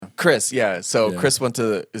Chris, yeah. So Chris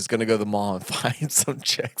is going to go to the mall and find some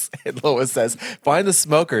chicks. And Lois says, find the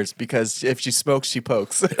smokers because if she smokes, she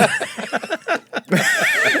pokes.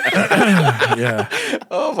 Yeah.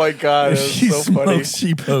 Oh my God. She So smokes, funny.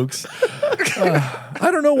 she pokes. I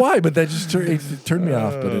don't know why, but that just it turned me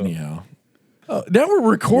off. But anyhow. Now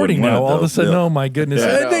we're recording now. All of a sudden, oh my goodness.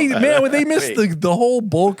 They missed the whole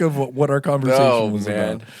bulk of what our conversation was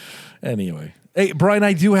about. Anyway. Hey, Brian,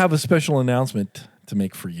 I do have a special announcement to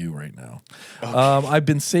make for you right now. Okay. I've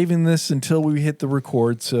been saving this until we hit the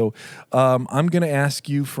record, so I'm going to ask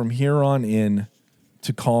you from here on in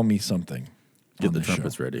to call me something. Get the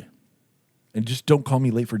trumpets ready. And just don't call me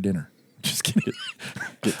late for dinner. Just kidding.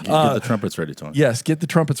 Get the trumpets ready, Tony. Yes, get the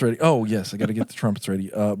trumpets ready. Oh, yes, I got to get the trumpets ready.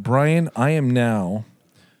 Brian, I am now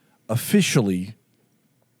officially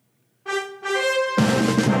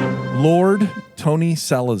Lord Tony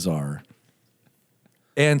Salazar.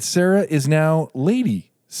 And Sarah is now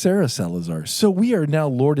Lady Sarah Salazar. So we are now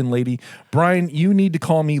Lord and Lady. Brian, you need to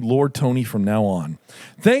call me Lord Tony from now on.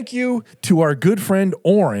 Thank you to our good friend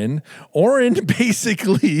Oren. Oren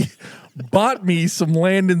basically bought me some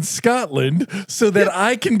land in Scotland so that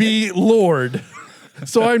I can be Lord.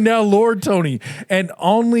 So I'm now Lord Tony. And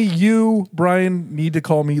only you, Brian, need to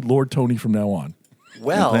call me Lord Tony from now on.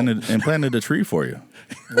 Well, and planted a tree for you.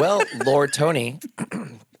 Well, Lord Tony,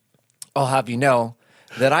 I'll have you know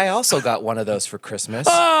that I also got one of those for Christmas.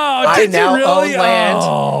 Oh, I now really? own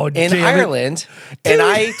land in Ireland, and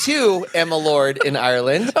I too am a lord in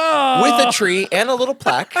Ireland with a tree and a little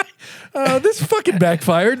plaque. This fucking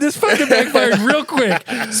backfired. Real quick.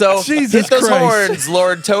 So Jesus hit those Christ. horns,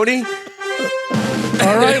 Lord Tony.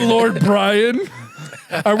 All right, Lord Brian.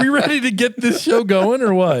 Are we ready to get this show going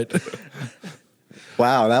or what?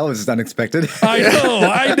 Wow, that was unexpected.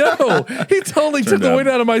 I know. He totally took the wind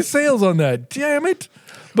out of my sails on that. Damn it.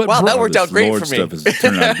 But wow, that worked out great Lord for me. Stuff has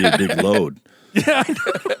turned out to be a big load. Yeah, I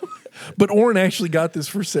know. But Oren actually got this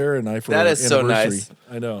for Sarah and I for that our is so anniversary. nice.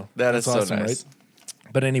 I know. That's awesome, so nice. Right?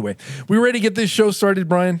 But anyway, we ready to get this show started,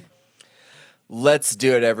 Brian? Let's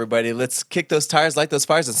do it, everybody. Let's kick those tires, light those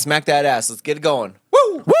fires, and smack that ass. Let's get it going.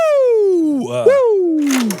 Woo! Woo!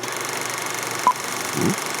 Woo!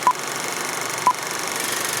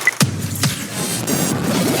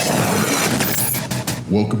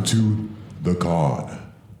 Welcome to the K.O.N.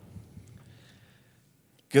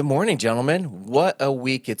 Good morning, gentlemen. What a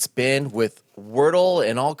week it's been with Wordle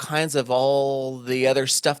and all kinds of all the other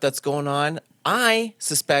stuff that's going on. I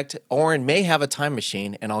suspect Oren may have a time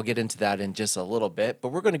machine, and I'll get into that in just a little bit.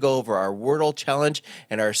 But we're going to go over our Wordle challenge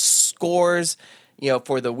and our scores,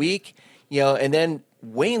 for the week, and then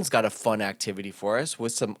Wayne's got a fun activity for us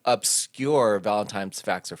with some obscure Valentine's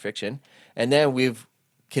facts or fiction. And then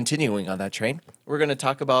continuing on that train, we're going to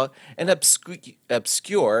talk about an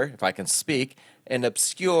obscure, if I can speak, an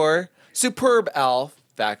obscure Superb Owl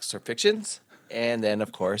facts or fictions. And then,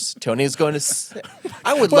 of course, Tony's going to...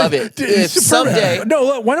 I would love it if someday...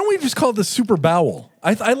 No, why don't we just call it the Super Bowel?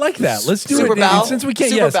 I like that. Let's do Super it. Bowel? Since we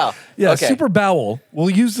can't... Super Bowel. Yeah, Okay. Super Bowel. We'll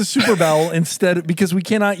use the Super Bowel instead because we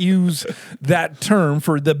cannot use that term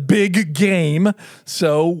for the big game.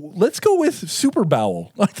 So let's go with Super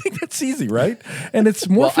Bowel. I think that's easy, right? And it's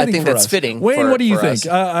more fitting I think for that's us. fitting. Wayne, what do you think?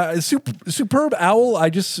 Us. Superb Owl, I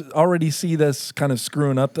just already see this kind of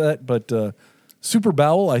screwing up that, but Super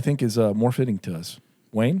Bowel, I think, is more fitting to us.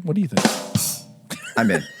 Wayne, what do you think? I'm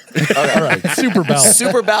in. Okay. All right, Super Bowel.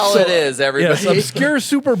 Super Bowel it is, everybody. Yes, obscure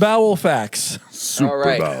Super Bowel facts. Super All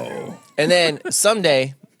right. Bowl. And then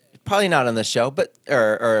someday, probably not on this show, but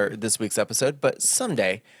or this week's episode, but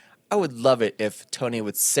someday, I would love it if Tony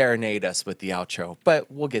would serenade us with the outro.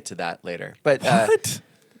 But we'll get to that later. But What?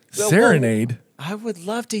 Serenade? I would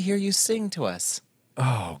love to hear you sing to us.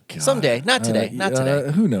 Oh, God. Someday. Not today. Not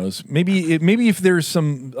today. Who knows? Maybe if there's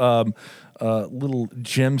some little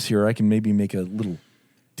gems here, I can maybe make a little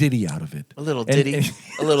ditty out of it. A little ditty.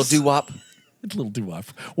 A little doo-wop. A little doo-wop.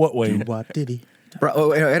 What, Wayne? Doo-wop ditty.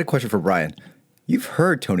 I had a question for Brian. You've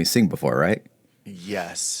heard Tony sing before, right?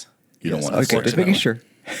 Yes. You don't want Okay, to just making sure.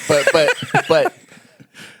 But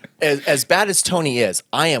as bad as Tony is,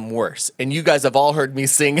 I am worse. And you guys have all heard me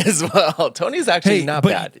sing as well. Tony's actually not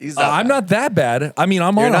bad. He's not I'm bad. not that bad. I mean,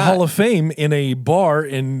 I'm on a not. Hall of Fame in a bar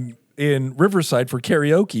in Riverside for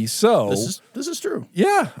karaoke. So This is true.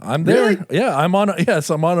 yeah, I'm there. Really? Yeah, I'm on a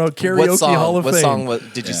karaoke Hall of what Fame. song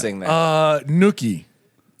did you sing there? Nookie.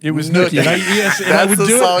 It was Nookie. Nookie. And and That's would the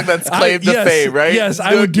do song that's claimed to fame, right? Yes,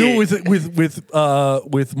 I would do Nookie. it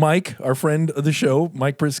with Mike, our friend of the show,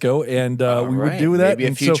 Mike Briscoe, and we would do that. Maybe a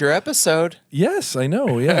And so- future episode. yes, I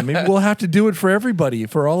know. Yeah, maybe we'll have to do it for everybody,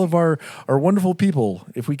 for all of our wonderful people,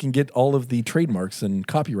 if we can get all of the trademarks and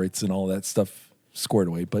copyrights and all that stuff squared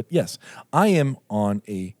away. But yes, I am on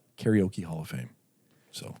a karaoke Hall of Fame.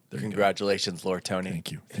 So there you go. Congratulations, Lord Tony.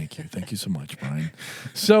 Thank you so much, Brian.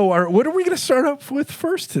 So what are we going to start off with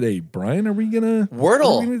first today, Brian? Are we going to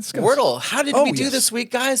Wordle. How did we do yes. this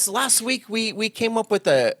week, guys? Last week we came up with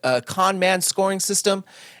a K.O.N man scoring system,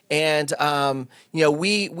 and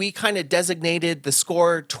we kind of designated the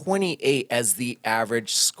score 28 as the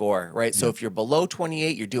average score, right? So if you're below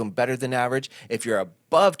 28, you're doing better than average. If you're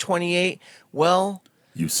above 28, well,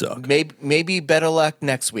 You suck. maybe better luck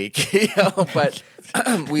next week. But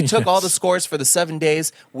we took all the scores for the 7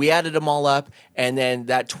 days, we added them all up, and then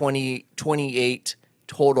that 28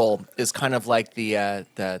 total is kind of like the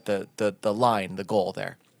line, the goal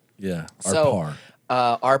there. Yeah, So,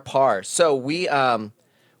 our par. So we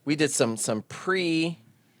did some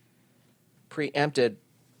preempted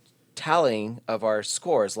tallying of our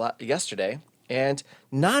scores yesterday, and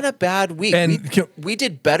not a bad week. And we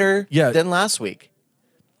did better than last week.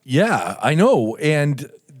 Yeah, I know. And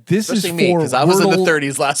this Especially is me, for because I was in the Wordle-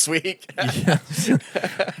 30s last week.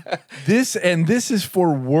 This is for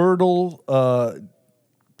Wordle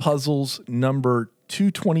puzzles number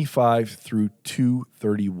 225 through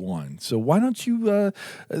 231. So why don't you?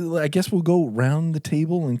 I guess we'll go around the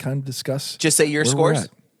table and kind of discuss. Just say your where we're scores?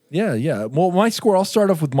 at. Yeah. Well, my score. I'll start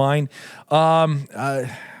off with mine.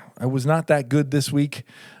 I was not that good this week,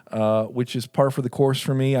 which is par for the course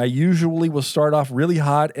for me. I usually will start off really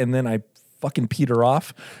hot and then I fucking peter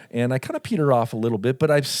off, and I kind of peter off a little bit, but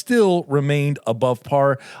I've still remained above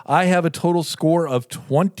par. I have a total score of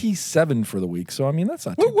 27 for the week, so I mean that's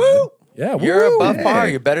not too bad. Yeah, You're woo! above par.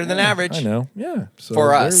 You're better than average. I know. Yeah. So For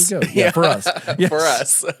there us. we go. Yeah, for us. Yes. For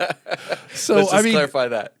us. So Let's just I mean, clarify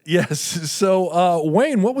that. yes. So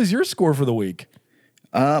Wayne, what was your score for the week?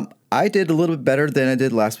 I did a little bit better than I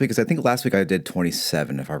did last week because I think last week I did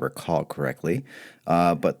 27, if I recall correctly.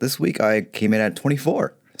 But this week I came in at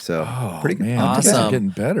 24. So pretty good. Man, Not too you guys bad. are getting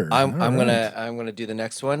better. I'm All right. gonna do the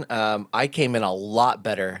next one. I came in a lot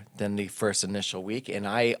better than the first initial week, and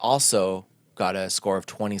I also got a score of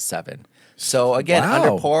 27. So again,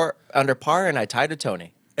 Wow. under par, and I tied to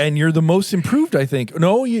Tony. And you're the most improved, I think.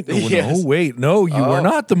 No, Yes. no, wait. No, you are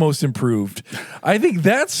not the most improved. I think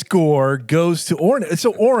that score goes to Oren.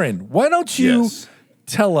 So, Oren, why don't you Yes.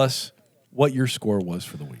 tell us what your score was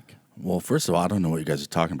for the week? Well, first of all, I don't know what you guys are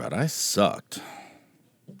talking about. I sucked.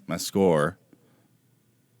 My score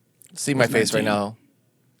See my face right 19. now.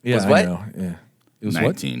 Yeah, Was I what? know. Yeah. It was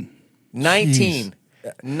 19. 19.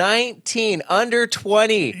 19 under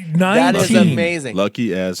 20. That is 19. amazing.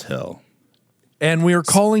 Lucky as hell. And we are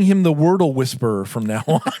calling him the Wordle Whisperer from now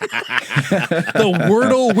on. The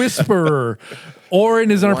Wordle Whisperer. Oren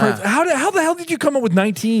is on our Wow. part. How the hell did you come up with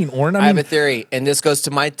 19, Oren? I have a theory, and this goes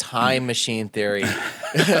to my time machine theory.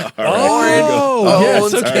 oh, yes,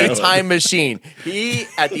 Owns okay. a time machine. He,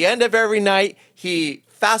 at the end of every night, he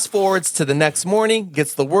fast forwards to the next morning,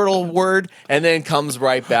 gets the Wordle word, and then comes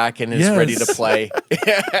right back and is Yes. ready to play.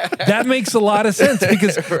 That makes a lot of sense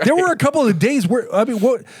because there were a couple of days where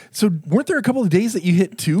so weren't there a couple of days that you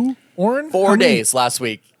hit 2, Oren? 4 How many- days last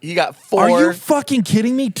week. He got 4. Are you fucking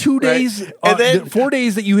kidding me? 2 days, And then- 4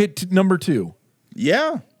 days that you hit number 2.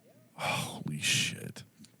 Yeah. Holy shit!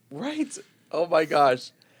 right? Oh my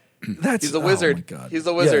gosh. That's He's a wizard. Oh my God. He's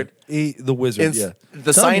a wizard. Yeah, the wizard. It's, yeah.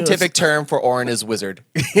 The Tell me scientific term for Oren is wizard.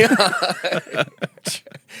 He's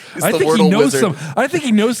I the think he Wordle knows wizard. I think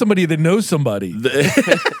he knows somebody that knows somebody.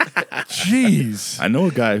 Jeez. I know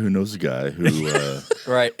a guy who knows a guy who.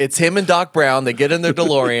 Right. It's him and Doc Brown. They get in their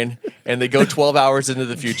DeLorean and they go 12 hours into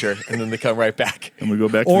the future and then they come right back. and we go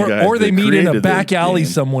back to the guy Or they that meet in a created back the alley game.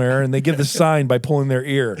 somewhere and they give the sign by pulling their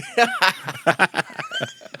ear.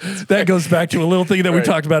 That goes back to a little thing that we Right.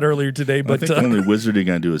 talked about earlier today. I But think the only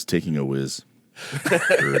wizarding I do is taking a whiz.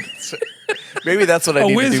 Bird. Maybe that's what I a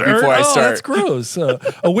need whiz to do before I oh, start. that's gross.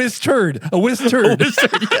 A whiz turd. A whiz turd.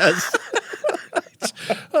 Yes.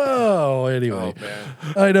 Oh, anyway. Oh, man.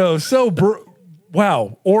 I know. So,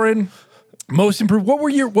 wow, Oren, most improved. What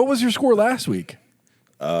was your score last week?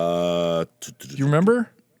 Do you remember?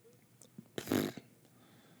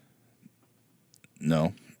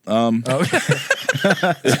 No.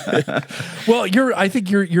 Well, I think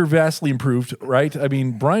you're vastly improved, right? I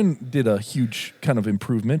mean, Brian did a huge kind of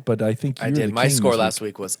improvement, but I think I you're did. the My king score this last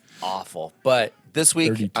week was awful. But this week,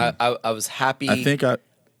 32. I was happy. I think I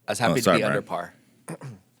was happy to sorry, be under Brian. par.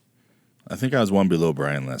 I think I was one below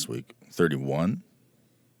Brian last week. 31.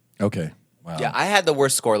 Okay. Wow. Yeah, I had the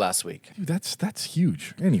worst score last week. Dude, that's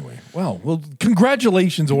huge. Anyway, well,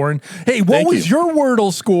 congratulations, Oren. Hey, what Thank was you. your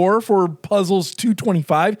Wordle score for puzzles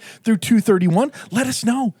 225 through 231? Let us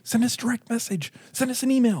know. Send us a direct message. Send us an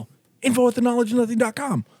email.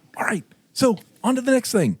 info@theknowledgeofnothing.com. All right, So on to the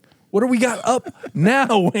next thing. What do we got up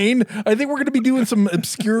now, Wayne? I think we're going to be doing some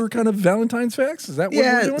obscure kind of Valentine's facts. Is that what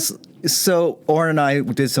we're doing? So Oren and I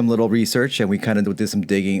did some little research, and we kind of did some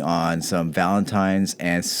digging on some Valentine's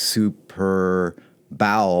and super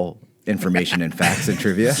bowel information and facts and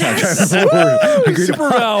trivia. Super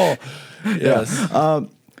Bowl. Yes. That's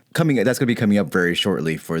going to be coming up very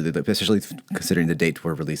shortly especially considering the date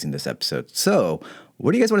we're releasing this episode. So,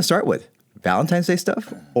 what do you guys want to start with? Valentine's Day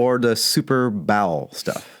stuff or the super bowel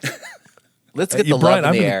stuff? Let's get the Brian,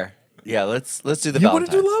 love in the air. Yeah, let's do the You want Valentine's.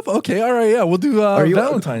 to do love? Okay, all right, yeah, we'll do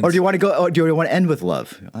Valentine's. Or do you want to go? Or do you want to end with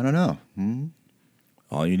love? I don't know.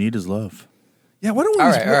 All you need is love. Yeah, why don't we? All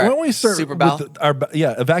right. Why don't we start Super with bowel?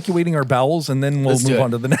 evacuating our bowels, and then we'll Let's do move it.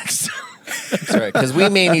 on to the next. That's right, because we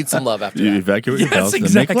may need some love after You that. evacuate your Yes, bowels and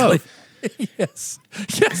exactly. make love. yes,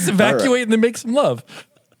 evacuate right. and then make some love.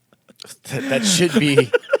 That should be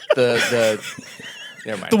the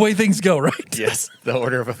never mind. The way things go, right? Yes, the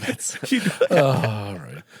order of events. All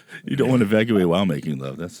right. You don't want to evacuate while making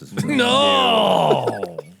love. That's just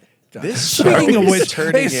No. This show Speaking of is which,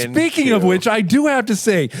 turning speaking of into- which, I do have to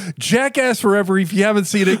say, Jackass Forever. If you haven't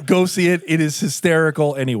seen it, go see it. It is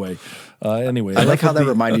hysterical. Anyway, I like how that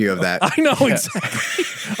reminded you of that. I know exactly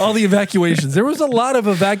all the evacuations. There was a lot of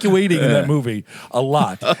evacuating in that movie, a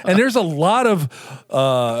lot, and there's a lot of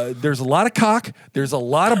cock. There's a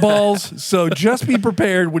lot of balls. So just be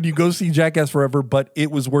prepared when you go see Jackass Forever. But it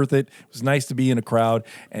was worth it. It was nice to be in a crowd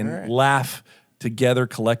and laugh together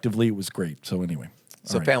collectively. It was great. So anyway.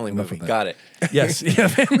 So All right, family enough movie. of that. Got it. Yes. Yeah,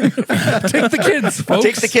 family movie. Take the kids, folks.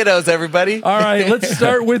 Take the kiddos, everybody. All right, let's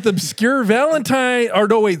start with obscure Valentine. Or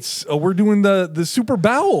no, wait, we're doing the super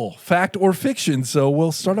bowel, fact or fiction. So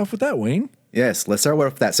we'll start off with that, Wayne. Yes, let's start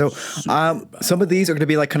with that. So, some of these are going to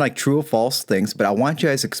be like kind of like true or false things, but I want you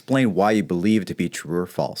guys to explain why you believe it to be true or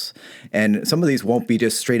false. And some of these won't be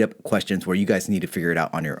just straight up questions where you guys need to figure it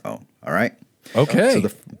out on your own. All right. Okay.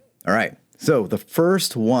 All right. So the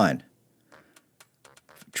first one,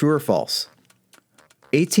 true or false?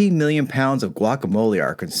 18 million pounds of guacamole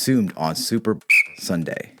are consumed on Super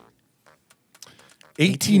Sunday.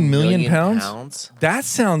 18 million pounds? That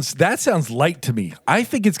sounds light to me. I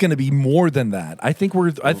think it's going to be more than that. I think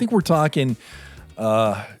we're talking.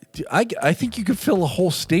 I think you could fill a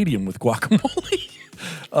whole stadium with guacamole,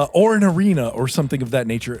 or an arena or something of that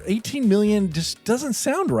nature. 18 million just doesn't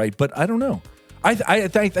sound right, but I don't know. I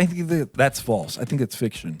think that's false. I think it's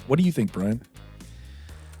fiction. What do you think, Brian?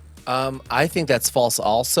 I think that's false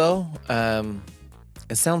also.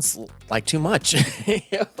 It sounds like too much.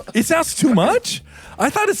 It sounds too much? I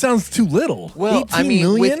thought it sounds too little. Well, 18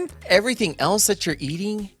 million? with everything else that you're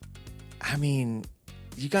eating, I mean,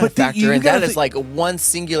 you got to But you factor in gotta that as like one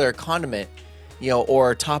singular condiment,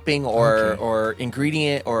 or topping or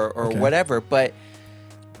ingredient or Okay. whatever. But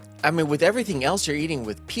I mean, with everything else you're eating,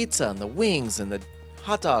 with pizza and the wings and the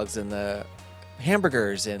hot dogs and the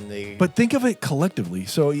hamburgers and the. But think of it collectively.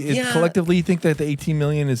 So collectively, you think that the 18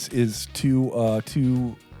 million is too high?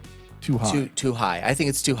 Too high. I think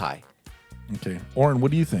it's too high. Okay, Oren,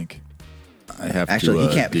 what do you think? I have Actually, to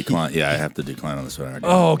he can't- decline. Yeah, I have to decline on this one. Already.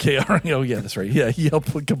 Oh, okay. All right. Oh, yeah, that's right. Yeah, he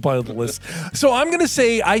helped compile the list. So I'm gonna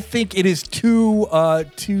say I think it is too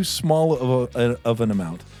small of an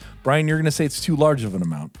amount. Brian, you're gonna say it's too large of an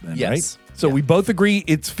amount, then, Yes. right? So we both agree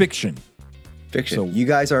it's fiction. Fiction. So- You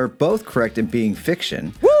guys are both correct in being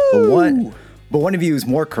fiction. Woo! But one of you is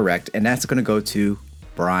more correct, and that's going to go to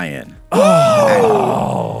Brian.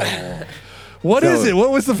 What is So- it?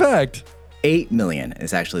 What was the fact? 8 million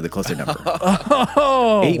is actually the closer number.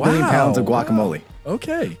 Oh, 8 million pounds of guacamole.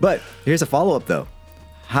 Okay. But here's a follow-up though.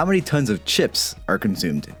 How many tons of chips are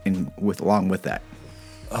consumed along with that?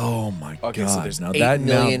 Oh my Okay, god! so there's now 8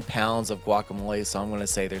 million pounds of guacamole. So I'm going to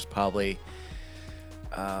say there's probably.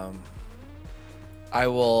 I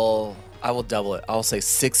will double it. I'll say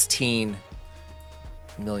 16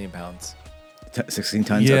 million pounds. 16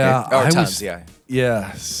 tons? Yeah, Okay. Or I tons, was- yeah.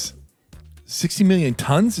 Yes. 60 million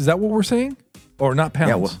tons? Is that what we're saying? Or not pounds?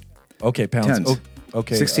 Yeah, well, okay, pounds. tons.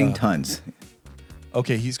 Okay. 16 tons.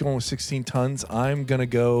 Okay, he's going with 16 tons. I'm going to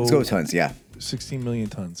go Let's go tons, yeah. 16 million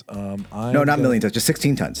tons. No, not million tons, just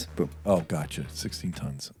 16 tons. Boom. Oh, gotcha. 16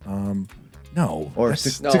 tons. No. Or that's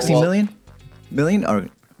 16 well- million? Million? Or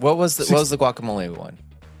What was the guacamole one?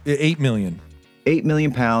 8 million. 8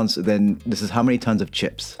 million pounds, then this is how many tons of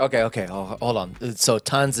chips? Okay. Hold on. So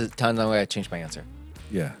tons. I'm going to change my answer.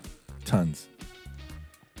 Yeah. Tons.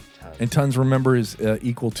 And tons, remember, is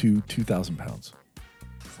equal to 2,000 pounds.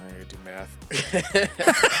 I'm going to do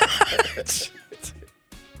math.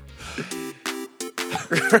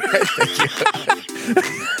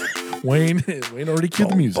 Wayne already cued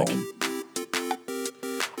the music.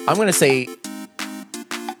 I'm going to say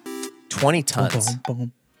 20 tons,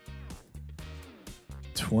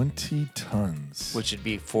 20 tons. which would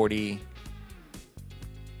be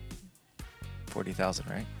 40,000,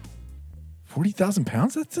 right? 40,000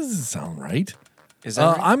 pounds? That doesn't sound right. Is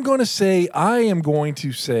that right? I am going to say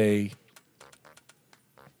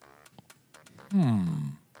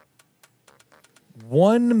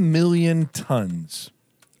 1 million tons.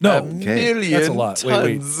 No, Okay. Million that's a lot.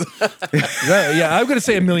 Wait. tons. Yeah, I'm going to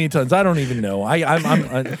say 1 million tons. I don't even know.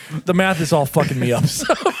 The math is all fucking me up.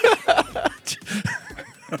 So.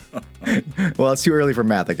 Well, it's too early for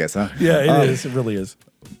math, I guess, huh? Yeah, it is. It really is.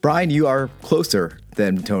 Brian, you are closer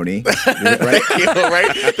than Tony, right?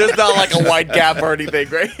 Right? There's not like a wide gap or anything,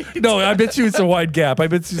 right? No, I bet you it's a wide gap. I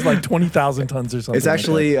bet it's like 20,000 tons or something. It's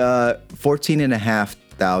actually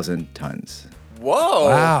 14,500 tons. Whoa.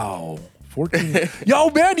 wow. 14. Yo,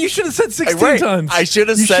 man, you should have said 16 Right. tons. I should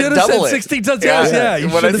have You said should have double said it. 16 tons. Yeah. Yeah. You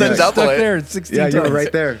When I should said have double stuck it. there at 16 Yeah, tons. you were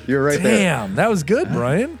right there. You were right there. Damn, that was good,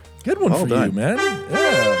 Brian. Good one Well for you, done. man.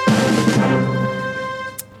 Yeah.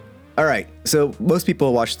 All right. So most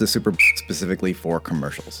people watch the Super Bowl specifically for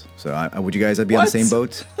commercials. So would you guys be on the What? same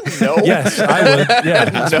boat? No. Yes, I would.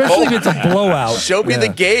 Yeah, especially if it's a blowout. Show me Yeah. the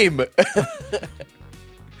game.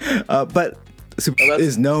 But Super Bowl that's-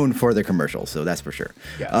 is known for their commercials, so that's for sure.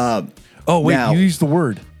 Yes. Oh wait, Now- you used the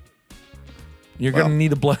word. You're Well, gonna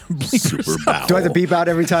need a bleepers. Super bowel. Do I have to beep out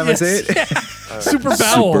every time I say it? Super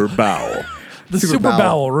bowel. Super bowel. The Super super bowel.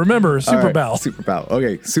 bowel. Remember, All super right, bowel. Super Bowl.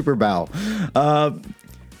 Okay, Super Bowl.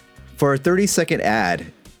 For a 30-second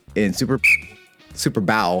ad in Super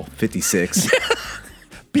Bowl 56.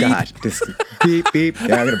 Beep. God, just beep, beep.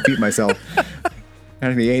 Yeah, I'm going to beep myself.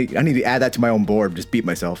 I need to add that to my own board. Just beep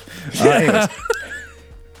myself. Anyways,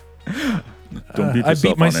 Don't beat I yourself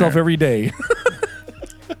beat myself on air. every day.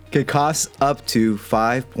 it costs up to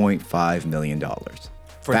 $5.5 million.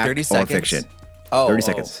 For Fact 30 or seconds? fiction. Oh, 30 oh.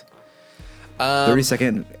 seconds.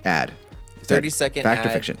 30-second ad. Is that 30-second fact or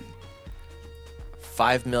ad. fiction?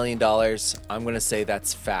 $5 million. I'm going to say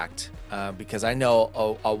that's fact because I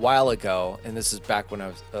know a while ago, and this is back when I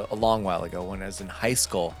was a long while ago, when I was in high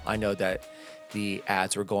school, I know that the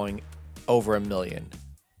ads were going over $1 million.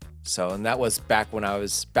 So, and that was back when I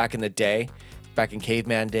was back in the day, back in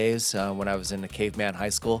caveman days, when I was in a caveman high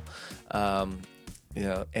school, and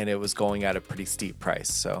it was going at a pretty steep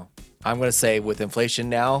price. So I'm going to say with inflation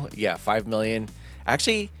now, yeah, 5 million.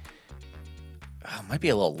 Actually, it might be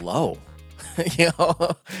a little low.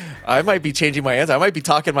 I might be changing my answer. I might be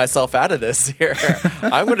talking myself out of this here.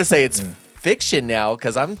 I'm going to say it's fiction now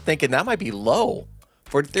because I'm thinking that might be low.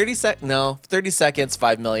 For 30 seconds,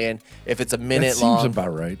 5 million. If it's a That minute seems long,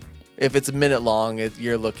 about right. if it's a minute long,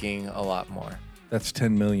 you're looking a lot more. That's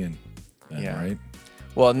 10 million. Then, Yeah. Right.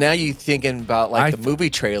 Well, now you thinking about like I the movie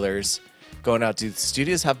trailers going out. Do the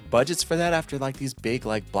studios have budgets for that after like these big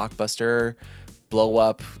like blockbuster blow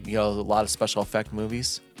up, a lot of special effect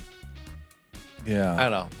movies? Yeah. I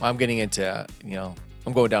don't know. I'm getting into,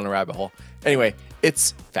 I'm going down a rabbit hole. Anyway,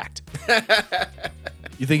 it's fact.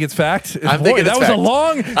 You think it's fact? I'm thinking that it's was fact. a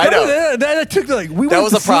long. I know. That took like we That went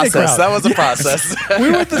was the a process. scenic route. That was a process.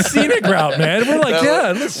 We went the scenic route, man. We're like,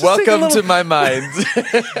 yeah. Let's just take a Welcome little- to my mind.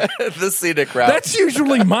 The scenic route. That's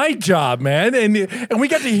usually my job, man, and we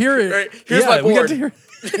got to hear it. Right, here's my We got board. to hear.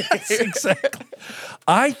 Yes, exactly.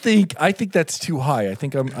 I think that's too high. I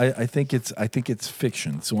think it's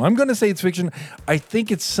fiction. So I'm going to say it's fiction. I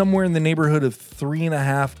think it's somewhere in the neighborhood of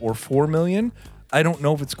 3.5 or 4 million. I don't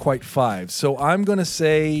know if it's quite 5. So I'm going to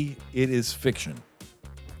say it is fiction.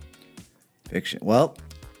 Fiction. Well,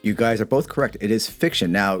 you guys are both correct. It is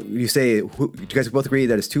fiction. Now, you say, you guys both agree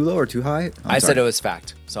that it's too low or too high? I said it was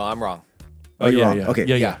fact, so I'm wrong. Oh, you're yeah, wrong. yeah. Okay.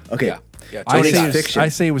 Yeah. Okay. Yeah. I Tony's say, fact. fiction. I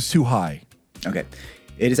say it was too high. Okay.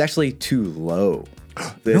 It is actually too low.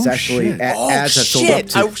 It's No actually shit. ads have sold up shit!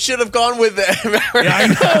 to. I should have gone with it. I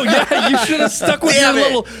know. Yeah, you should have stuck with Damn your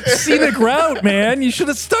it. little scenic route, man. You should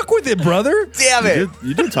have stuck with it, brother. Damn it!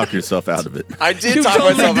 You did talk yourself out of it. I did You talk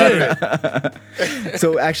totally myself out of it.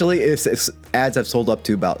 So actually, it's ads have sold up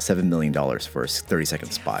to about $7 million for a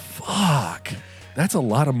 30-second spot. Fuck. That's a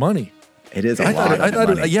lot of money. It is a I lot thought,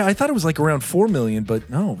 of money. I thought it was like around 4 million, but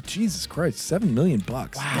no, Jesus Christ, $7 million. Wow,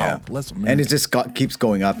 Yeah. bless them. And it just keeps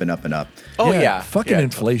going up and up and up. Oh yeah, fucking yeah.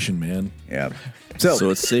 inflation, man. Yeah.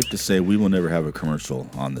 So it's safe to say we will never have a commercial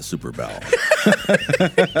on the Super Bowl.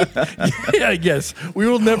 Yeah, yes, we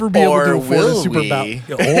will never be able Or to afford a will Super we? Bowl.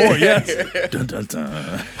 Or yes, Dun, dun,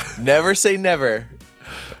 dun. Never say never.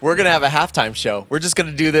 We're gonna have a halftime show. We're just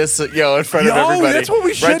gonna do this, in front of oh, everybody. that's what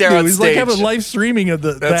we should right there do. on Is stage. like have a live streaming of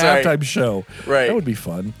the That's right. halftime show. Right. that would be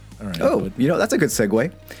fun. All right. Oh, but- that's a good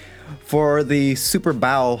segue. For the Super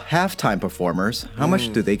Bowl halftime performers, how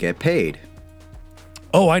much do they get paid?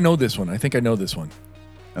 Oh, I know this one. I think I know this one.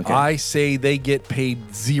 Okay. I say they get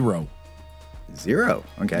paid 0. 0.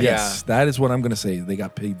 Okay. Yes, that is what I'm going to say. They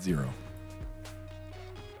got paid 0.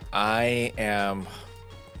 I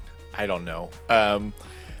don't know. I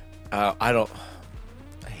don't.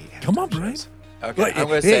 I hate Come on, halftime Brian. shows. Okay, Wait, I'm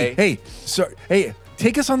gonna say. Hey,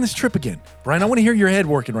 take us on this trip again, Brian. I want to hear your head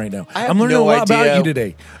working right now. I have I'm learning no a lot about idea. you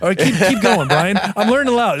today. All right, keep going, Brian. I'm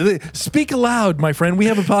learning aloud. Speak aloud, my friend. We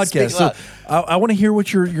have a podcast, so loud. I want to hear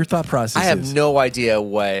what your thought process I have is. no idea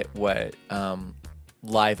what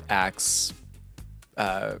live acts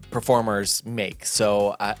performers make.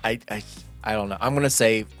 So I don't know. I'm gonna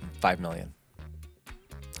say 5 million.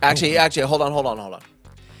 Actually, hold on.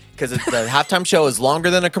 Because the halftime show is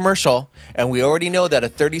longer than a commercial, and we already know that a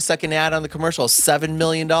 30-second ad on the commercial is $7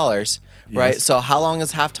 million, right? Yes. So how long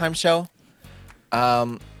is halftime show?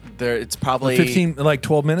 It's probably 15, like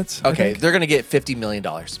 12 minutes. I Okay, think? they're gonna get $50 million.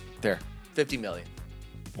 There, 50 million.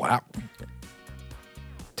 Wow.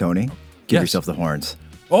 Tony, give Yes. yourself the horns.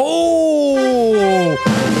 Oh,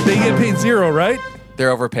 they get paid 0, right?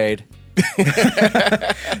 They're overpaid.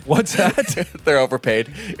 What's that? They're overpaid.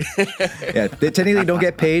 Yeah, they technically don't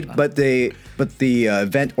get paid, but the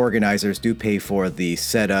event organizers do pay for the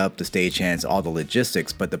setup, the stagehands, all the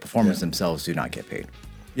logistics, but the performers themselves do not get paid.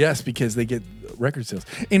 Yes, because they get record sales.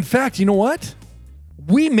 In fact, you know what?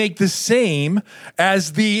 We make the same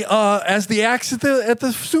as the acts at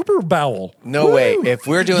the Super Bowl. No Woo! way. If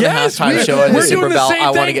we're doing Yes, the halftime show at the we're Super doing Bowl, same I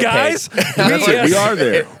want to thing, get guys. paid. We are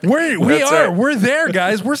there. We That's are. right. We're there,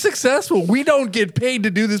 guys. We're successful. We don't get paid to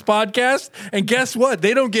do this podcast, and guess what?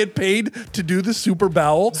 They don't get paid to do the Super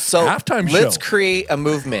Bowl So halftime let's show. create a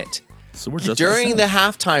movement. So we're just During the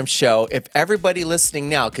halftime show, if everybody listening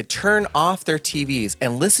now could turn off their TVs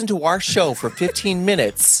and listen to our show for 15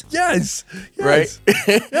 minutes, Yes. right?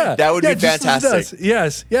 Yeah. That would be just listen to us. fantastic.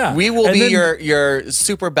 Yes. Yeah. We will And be then your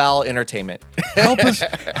Super Bowl entertainment. help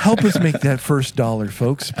us make that first dollar,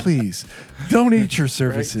 folks. Please donate your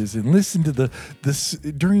services and listen to this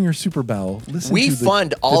during your Super Bowl. Listen. We to the-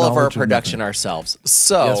 fund the all of our knowledge production nothing. ourselves,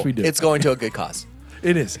 so Yes, we do. it's going to a good cause.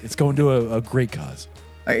 It is. It's going to a great cause.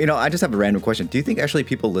 I just have a random question. Do you think actually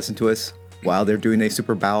people listen to us while they're doing a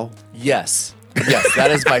Super Bowl? Yes, that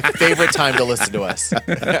is my favorite time to listen to us.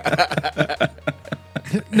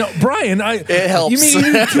 No, Brian, It helps. You mean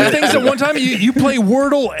you do 2 things at one time? You play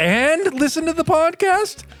Wordle and listen to the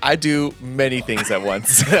podcast? I do many things at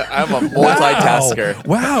once. I'm a multitasker.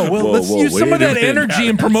 Wow. Well, Whoa, let's whoa, use some wait of that a minute. energy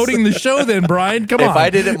in promoting the show then, Brian. Come on. If I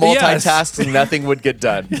didn't Yes. multitask, nothing would get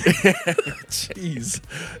done. Jeez.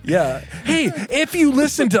 Yeah. Hey, if you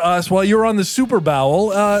listen to us while you're on the Super Bowl,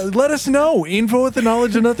 let us know.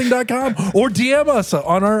 info@theknowledgeofnothing.com or DM us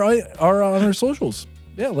on our socials.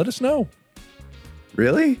 Yeah, let us know.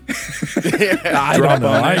 Really? I don't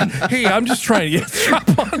know. Hey, I'm just trying to drop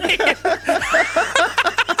on it.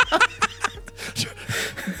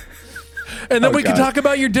 And then Oh, we can God. talk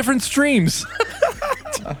about your different streams.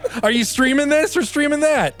 Are you streaming this or streaming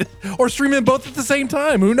that? Or streaming both at the same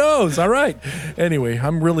time? Who knows? All right. Anyway,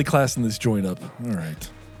 I'm really classing this joint up. All right.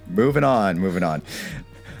 Moving on.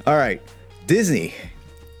 All right. Disney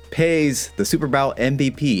pays the Super Bowl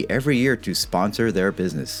MVP every year to sponsor their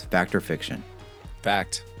business. Fact or fiction?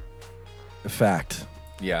 Fact. A fact.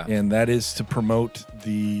 Yeah. And that is to promote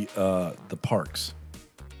the parks.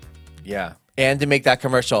 Yeah. And to make that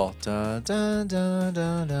commercial. Da, da, da,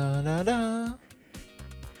 da, da, da, da.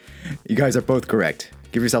 You guys are both correct.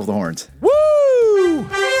 Give yourself the horns. Woo!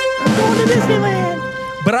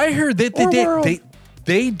 But I heard that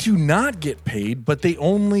they do not get paid, but they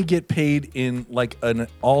only get paid in like an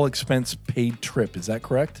all expense paid trip. Is that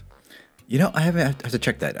correct? I have to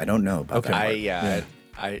check that. I don't know about that.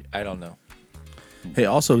 I don't know. Hey,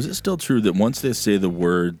 also, is it still true that once they say the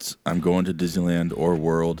words "I'm going to Disneyland" or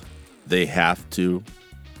World, they have to?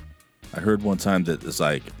 I heard one time that it's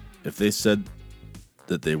like if they said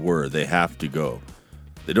that they have to go.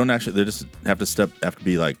 They don't actually. They just have to step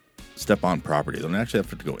on property. They don't actually have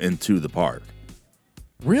to go into the park.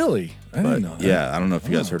 Really? I But didn't know that. yeah, I don't know if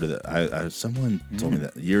you guys heard of that. Someone told me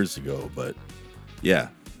that years ago, but yeah,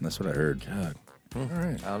 that's what I heard. God. All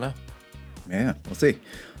right. I don't know. Yeah, we'll see.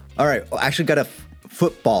 All right. Well, I actually got a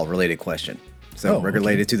football related question. So we're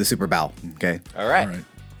related to the Super Bowl. Okay. All right. All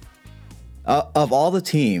right. Of all the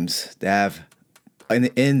teams that have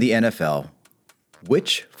in the NFL,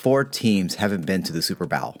 which 4 teams haven't been to the Super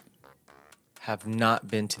Bowl? Have not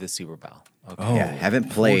been to the Super Bowl. Okay. Oh, Yeah, haven't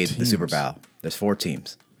 4 played the Super teams. Bowl. There's 4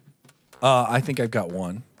 teams. I think I've got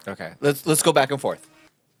one. Okay. Let's go back and forth.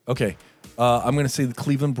 Okay. I'm going to say the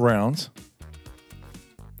Cleveland Browns.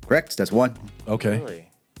 Correct. That's one. Okay. Really?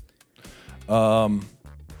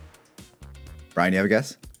 Brian, you have a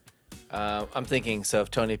guess? I'm thinking. So,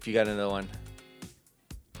 Tony, if you got another one.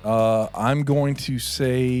 I'm going to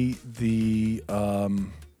say the hold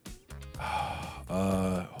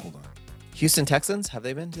on. Houston Texans, have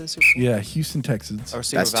they been to the Super Bowl? Yeah, Houston Texans. Or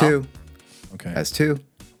Super That's Bowl? two. Okay. That's two.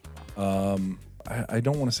 I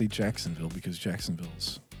don't want to say Jacksonville because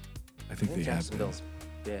Jacksonville's. I think they have been. Jacksonville's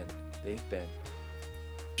been. They've been.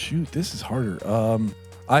 Shoot, this is harder.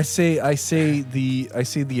 I say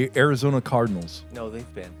the Arizona Cardinals. No,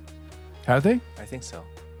 they've been. Have they? I think so.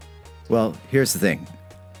 Well, here's the thing.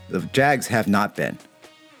 The Jags have not been.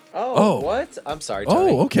 Oh, what? I'm sorry,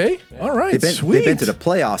 Tony. Oh, okay. All right. Sweet. They've been to the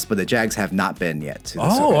playoffs, but the Jags have not been yet. To the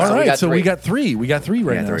Super Oh, Bowl. all So we right. got So we three. got three. We got three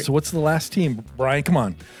right got now. three. So what's the last team? Brian, come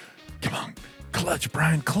on. Come on. Clutch,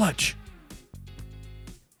 Brian, clutch.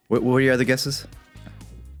 What were your other guesses?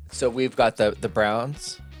 So we've got the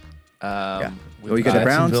Browns. Well, you got the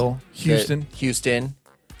Browns. Jacksonville, Houston. Houston,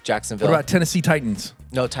 Jacksonville. What about Tennessee Titans?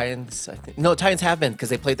 No, Titans. I think. No, Titans have been because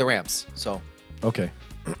they played the Rams. So Okay.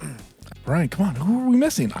 Brian, come on. Who are we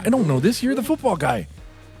missing? I don't know this. You're the football guy.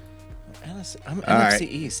 I'm All NFC right.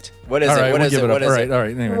 East. What is All it? right, What we'll is give it? it What up. is All right, it? all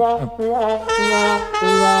right. Anyway.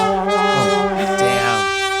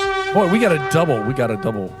 Damn. Boy, we got a double. We got a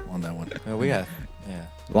double on that one. Oh, we got. Yeah.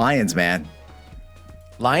 Lions, man.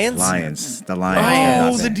 Lions. Lions. The Lions. Oh,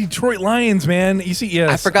 have not the been. Detroit Lions, man. You see, yes.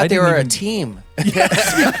 I forgot they didn't were a even- team.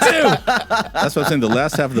 Yes, me too. That's what I'm saying. The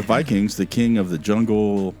last half of the Vikings, the king of the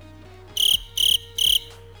jungle.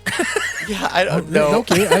 Yeah, I don't know.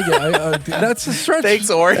 Okay, that's a stretch. Thanks,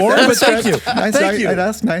 Oren. But thank you. Nice, Thank you.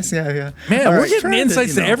 That's nice. Yeah. Man, All we're right. getting trying to,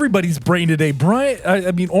 insights to you know. everybody's brain today. Brian,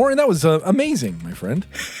 I mean, Oren, that was amazing, my friend.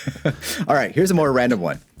 All right. Here's a more random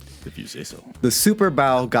one. If you say so. The Super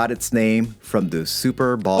Bowl got its name from the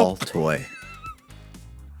Super Ball toy.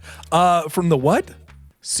 From the what?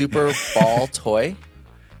 Super Ball toy.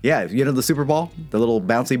 Yeah, you know the Super Ball, the little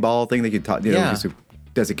bouncy ball thing that you taught. You know, Yeah.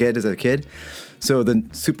 as a kid. So the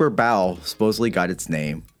Super Bowl supposedly got its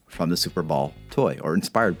name from the Super Ball toy, or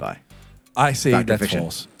inspired by. I say Fact or that's fiction?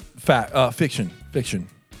 false. Fiction.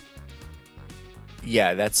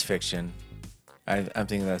 Yeah, that's fiction. I'm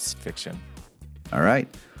thinking that's fiction. All right.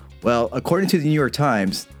 Well, according to the New York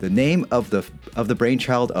Times, the name of the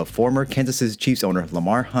brainchild of former Kansas City Chiefs owner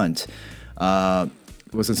Lamar Hunt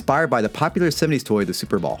was inspired by the popular 70s toy, the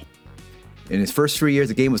Super Ball. In his first 3 years,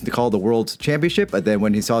 the game was called the World Championship, but then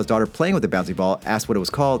when he saw his daughter playing with the bouncy ball, asked what it was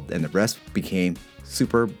called, and the rest became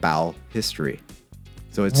Super Bowl history.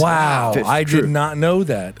 So it's Wow, I true. did not know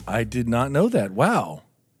that. Wow.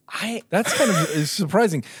 That's kind of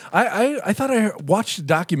surprising. I thought I watched a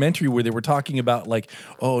documentary where they were talking about like,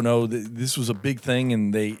 oh no, this was a big thing,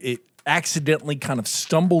 and it accidentally kind of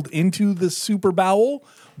stumbled into the Super Bowl.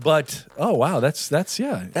 But oh wow, that's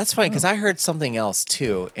yeah. That's funny because I heard something else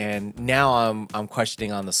too, and now I'm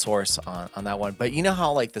questioning on the source on that one. But you know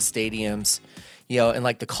how like the stadiums, and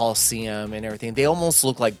like the Coliseum and everything, they almost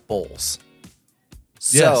look like bowls.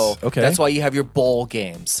 So Yes, okay. that's why you have your bowl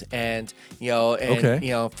games, and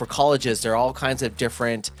Okay. for colleges there are all kinds of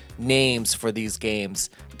different names for these games,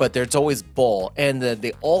 but there's always bowl, and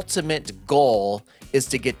the ultimate goal is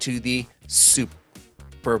to get to the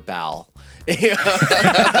Super Bowl.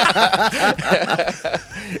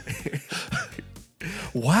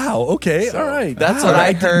 Wow. Okay. All right. that's Wow, what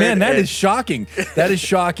I heard, Man, that and- is shocking. That is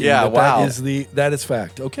shocking. Yeah, that wow. That is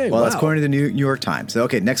fact. Okay. Well, wow. that's according to the New York Times.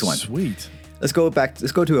 Okay, next one. Sweet. Let's go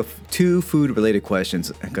to two food-related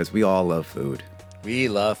questions because we all love food. We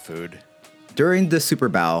love food. During the Super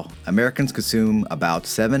Bowl, Americans consume about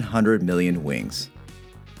 700 million wings.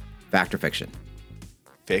 Fact or fiction?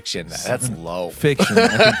 Fiction. That's low. Fiction.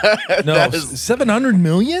 I think. No, That is- 700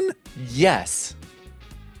 million. Yes.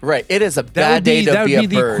 Right. It is a That bad would day be, to that be would a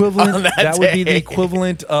be the bird equivalent. on That would be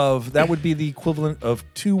the day. equivalent of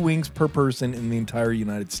 2 wings per person in the entire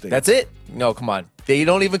United States. That's it. No, come on. They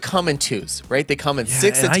don't even come in 2s, right? They come in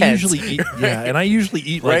 6 and to 10. I usually eat. Yeah, and I usually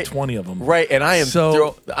eat like Right. 20 of them. Right, and I am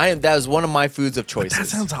So- that is one of my foods of choices. That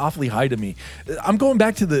sounds awfully high to me. I'm going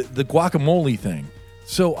back to the guacamole thing.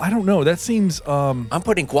 So I don't know. That seems. I'm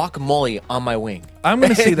putting guacamole on my wing. I'm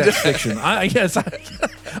going to say that's fiction. I'm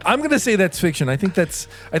going to say that's fiction. I think that's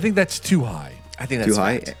too high. I think that's Too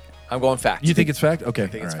high? fact. I'm going fact. You think it's fact? Okay. I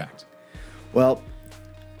think it's fact. Well,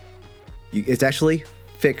 it's actually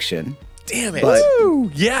fiction. Damn it. But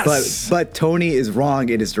Woo, yes. but Tony is wrong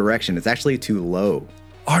in his direction. It's actually too low.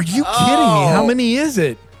 Are you kidding me? How many is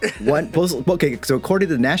it? Okay, so according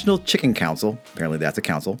to the National Chicken Council, apparently that's a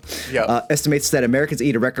council, Yep. estimates that Americans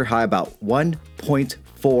eat a record high about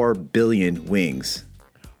 1.4 billion wings.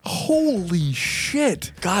 Holy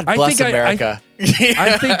shit! God bless America.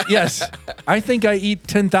 I think yes. I think I eat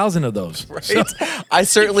 10,000 of those. Right? I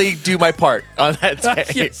certainly do my part on that day.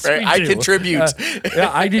 Yes, right? we I do. contribute. Yeah,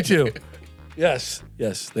 I do too. Yes,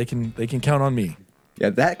 they can count on me. Yeah,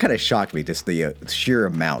 that kind of shocked me, just the sheer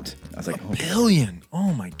amount. I was like, oh, Billion.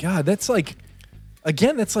 Oh my god, that's like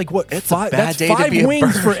what? It's a bad that's day to 5 be a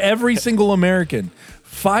wings bird. for every single American.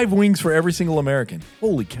 5 wings for every single American.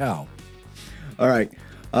 Holy cow! all right.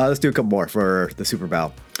 Let's do a couple more for the Super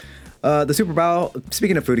Bowl. The Super Bowl,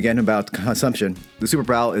 speaking of food again, about consumption, the Super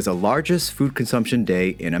Bowl is the largest food consumption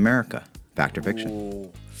day in America. Fact or fiction?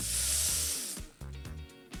 Ooh.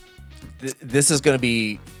 This is going to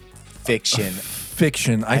be fiction.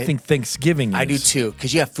 Fiction. I think Thanksgiving. I do is. too,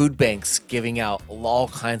 because you have food banks giving out all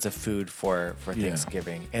kinds of food for Yeah.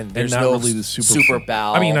 Thanksgiving, and there's not no really the Super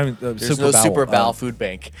Bowl. There's Super no Bowl. Super Bowl food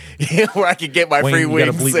bank where I could get my Wayne, free you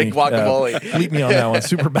gotta wings bleep and me. guacamole. Bleep me on that one.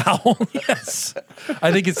 Super Bowl. Yes.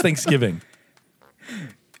 I think it's Thanksgiving.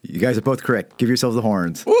 You guys are both correct. Give yourselves the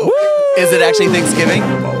horns. Woo! Is it actually Thanksgiving?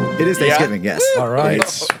 It is Thanksgiving, yes. All right.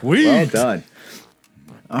 Sweet. Well done.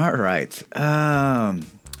 All right.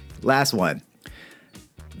 Last one.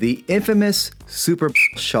 The infamous Super Bowl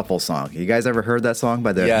Shuffle song. You guys ever heard that song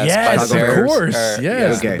by the Yes, Yes, by the of Bears. course. Or-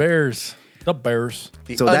 Yes, Okay. the Bears. The Bears.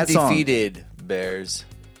 The So that song- undefeated Bears.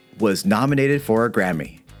 was nominated for a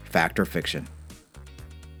Grammy? Fact or fiction?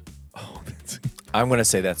 I'm going to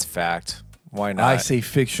say that's fact. Why not? I say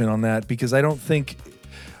fiction on that because I don't think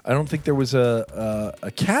there was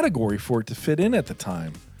a category for it to fit in at the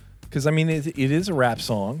time. Because I mean, it is a rap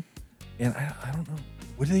song, and I don't know.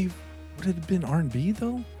 Would it have been R&B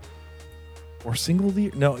though, or single of the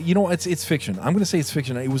year? No, you know it's fiction. I'm going to say it's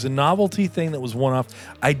fiction. It was a novelty thing that was one off.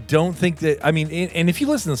 I don't think that. I mean, and if you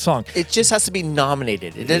listen to the song, It just has to be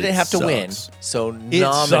nominated. It didn't have to win. sucks. So it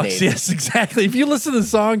nominated. sucks. Yes, exactly. If you listen to the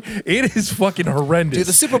song, it is fucking horrendous. Dude,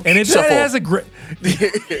 the Super and it Shuffle. has a great.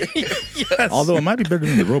 Yes. Although it might be better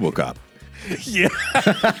than the RoboCop. Yeah.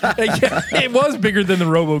 Yeah, it was bigger than the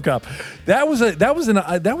RoboCop. That was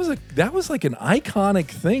like an iconic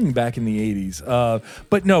thing back in the 80s.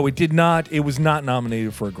 But no, it did not. It was not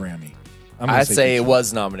nominated for a Grammy. I'm gonna I'd say it fiction.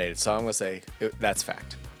 was nominated. So I'm going to say that's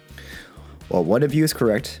fact. Well, one of you is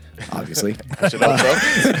correct, obviously. Should I go?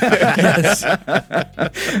 Yes.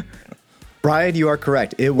 Brian, you are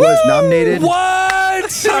correct. It was nominated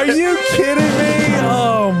What? Are you kidding me?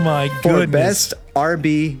 Oh my for goodness. Best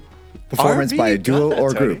R&B performance R&B? by a duo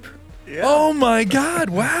or Tony. group. Oh my God!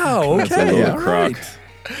 Wow. That's a Okay. little All crock. right.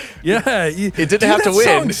 Yeah, it didn't have to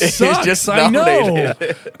win. It's just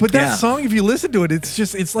nominated. But that Yeah. song, if you listen to it,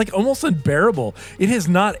 it's like almost unbearable. It has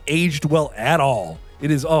not aged well at all. It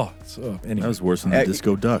is. Anyway. That was worse than the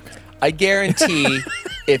Disco Duck. I guarantee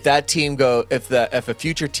if a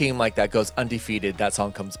future team like that goes undefeated, that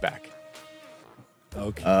song comes back.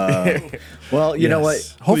 Okay. Well, you know what?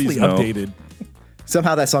 Yes. Hopefully Please no. updated.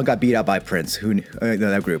 Somehow that song got beat out by Prince. Who knew?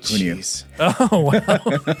 That group. Who knew? Jeez. Oh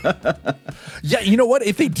wow. Yeah, you know what?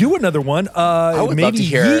 If they do another one, would maybe love to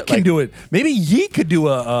hear Yeet it, can like- do it. Maybe Yeet could do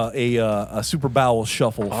a Super Bowl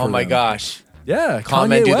shuffle. Oh for my them. gosh. Yeah, Kanye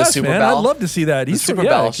Kanye do the West, Super man. Bowl? I'd love to see that. The He's Super yeah,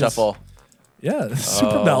 Bowl 'cause- shuffle. Yeah, the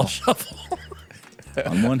Super Bowl shuffle.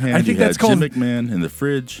 On one hand, I think you that's had Jim called- McMahon in the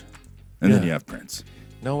fridge, and then Yeah. you have Prince.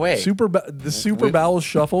 No way. The Super Bowl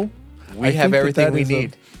shuffle. we I have think everything that we is a-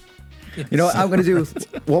 need. You know what? I'm gonna do.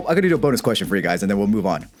 Well, I'm gonna do a bonus question for you guys, and then we'll move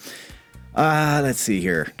on. Let's see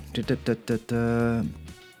here.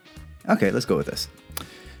 Okay, let's go with this.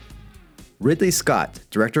 Ridley Scott,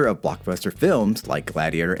 director of blockbuster films like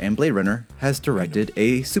Gladiator and Blade Runner, has directed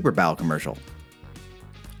a Super Bowl commercial.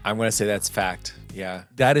 I'm going to say that's fact. Yeah.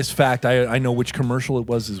 That is fact. I know which commercial it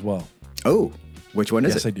was as well. Oh, which one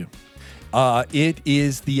is Yes, it? I do. It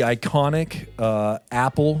is the iconic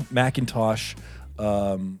Apple Macintosh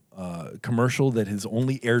commercial that has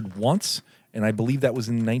only aired once, and I believe that was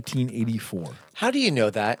in 1984. How do you know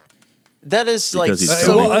that? That is like Because he's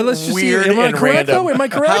so Well, let's just see. weird Am I and correct, random. though? Am I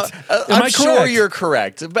correct? Am I'm I sure correct? you're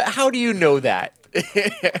correct, but how do you know that?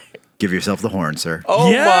 Give yourself the horn, sir.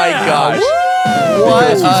 Oh Yeah. my gosh! What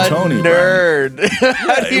Because he's a Tony, nerd!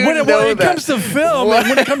 How do you when know it that? comes to film,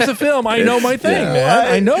 when it comes to film, I know my thing, Yeah.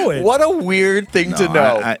 man. I know it. What a weird thing to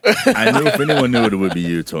know. I knew if anyone knew it, it would be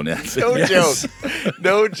you, Tony. No joke.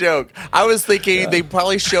 No joke. I was thinking they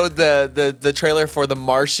probably showed the trailer for The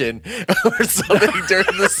Martian or something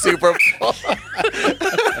during the Super Bowl.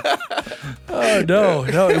 Oh no,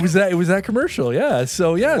 it was that commercial. Yeah.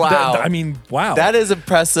 So yeah. Wow. I mean, wow. That is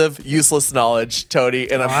impressive, useless knowledge, Tony,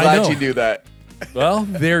 and I'm I glad know. you knew that. Well,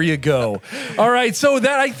 there you go. All right, so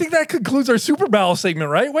I think that concludes our Super Bowl segment,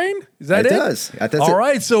 right, Wayne? Is that it? It does. That's All it.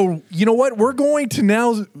 right, so you know what? We're going to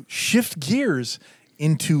now shift gears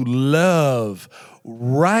into love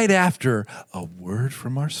right after a word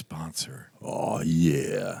from our sponsor. Oh,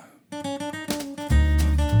 yeah.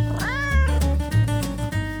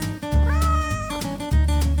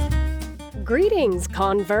 Greetings,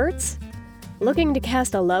 converts! Looking to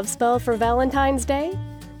cast a love spell for Valentine's Day?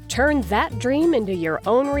 Turn that dream into your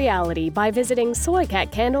own reality by visiting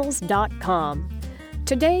soycatcandles.com.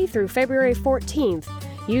 Today through February 14th,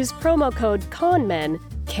 use promo code KONMEN,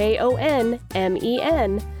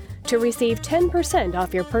 KONMEN, to receive 10%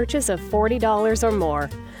 off your purchase of $40 or more.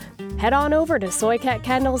 Head on over to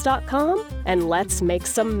soycatcandles.com and let's make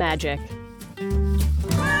some magic.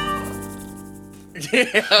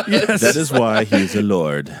 Yes. That is why he's a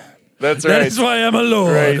lord. That's That right. is why I'm a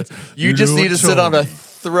lord. Right. You just Lord need to sit on a Tony.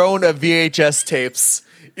 throne of VHS tapes.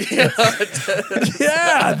 Yeah,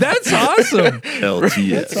 that's awesome. LTS.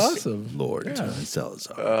 That's awesome. Lord Tony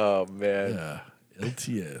Salazar. Oh man. Yeah,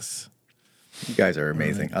 LTS. You guys are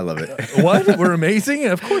amazing. I love it. What? We're amazing?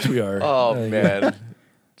 Of course we are. Oh man.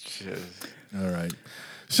 All right.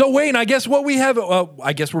 So Wayne, I guess what we have,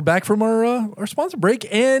 I guess we're back from our sponsor break,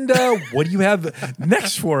 and what do you have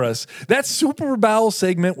next for us? That Super Bowl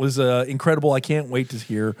segment was incredible. I can't wait to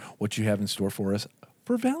hear what you have in store for us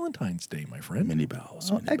for Valentine's Day, my friend. Mini bowels.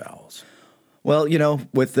 Mini bowels. Well,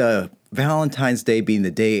 with Valentine's Day being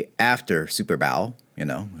the day after Super Bowl,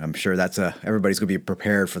 I'm sure that's everybody's going to be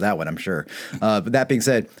prepared for that one, I'm sure. But that being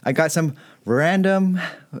said, I got some random,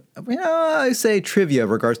 I say trivia in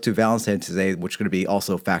regards to Valentine's Day, which is going to be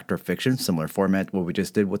also fact or fiction, similar format to what we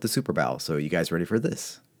just did with the Super Bowl. So you guys ready for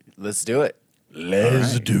this? Let's do it.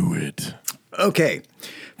 Let's do it. Okay,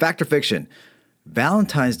 fact or fiction.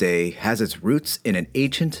 Valentine's Day has its roots in an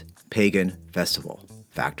ancient pagan festival.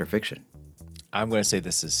 Fact or fiction? I'm going to say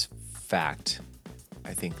this is fact.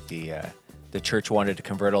 I think the church wanted to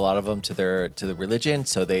convert a lot of them to the religion,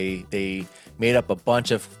 so they made up a bunch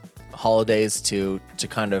of holidays to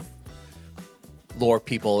kind of lure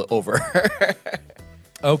people over.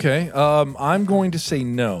 Okay, I'm going to say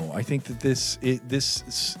no. I think that this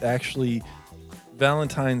is actually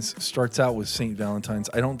Valentine's starts out with Saint Valentine's.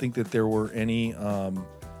 I don't think that there were any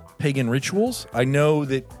pagan rituals. I know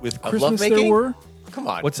that with Christmas there lovemaking? were. Come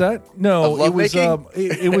on. What's that? No, Of it was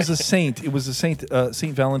lovemaking? it was a saint. It was a Saint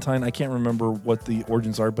Valentine. I can't remember what the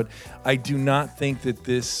origins are, but I do not think that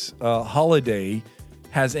this holiday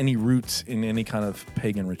has any roots in any kind of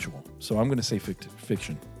pagan ritual. So I'm going to say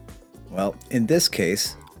fiction. Well, in this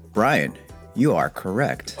case, Brian, you are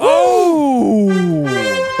correct. Oh,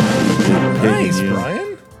 nice,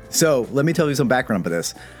 Brian. So let me tell you some background about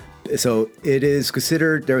this. So it is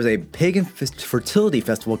considered, there was a pagan fertility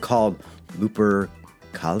festival called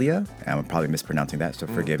Lupercalia. I'm probably mispronouncing that, so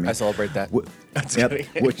forgive me. I celebrate that. Yep.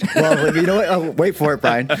 Well, you know what? Oh, wait for it,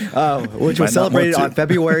 Brian. Which was celebrated on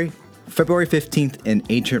February 15th in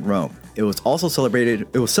ancient Rome. It was also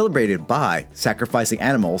celebrated by sacrificing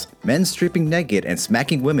animals, men stripping naked, and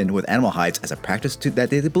smacking women with animal hides as a practice that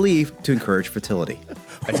they believe to encourage fertility.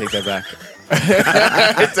 I take that back.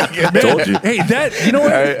 Told you. Hey, you know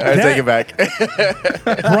what? I take it back.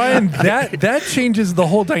 Brian, that changes the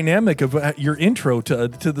whole dynamic of your intro to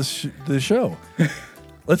the show.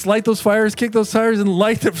 Let's light those fires, kick those tires, and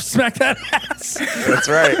smack that ass. That's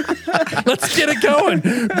right. Let's get it going.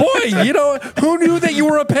 Boy, who knew that you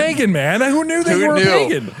were a pagan, man? Who knew that you were a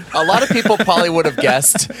pagan? A lot of people probably would have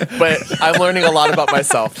guessed, but I'm learning a lot about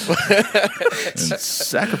myself. And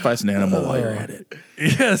sacrifice an animal while you're at it.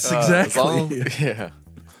 Yes, exactly. Yeah.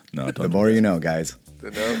 No, The don't. more you know, guys.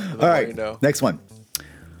 The All right, more you know. next one.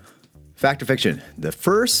 Fact or fiction? The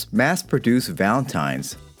first mass-produced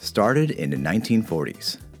Valentines started in the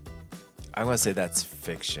 1940s. I'm going to say that's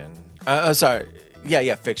fiction. Sorry.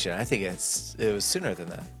 Yeah, fiction. I think it was sooner than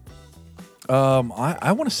that.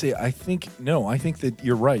 I want to say, I think that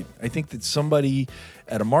you're right. I think that somebody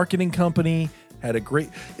at a marketing company had a great.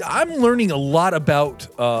 I'm learning a lot about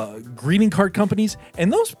greeting card companies,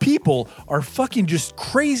 and those people are fucking just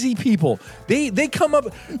crazy people. They come up,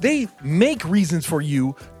 they make reasons for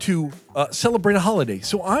you to celebrate a holiday.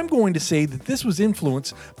 So I'm going to say that this was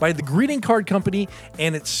influenced by the greeting card company,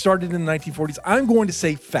 and it started in the 1940s. I'm going to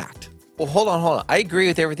say fact. Well, hold on. I agree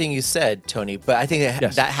with everything you said, Tony, but I think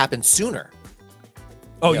Yes. that happened sooner.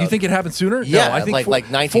 Oh, you think it happened sooner? Yeah, no, I think like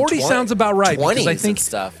 40 sounds about right. Because 20s I think and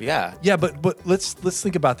stuff. Yeah. Yeah, but let's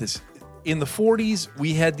think about this. In the 40s,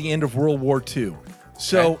 we had the end of World War II.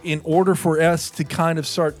 So in order for us to kind of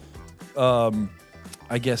start,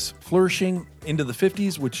 I guess, flourishing into the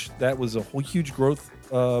 50s, which that was a whole huge growth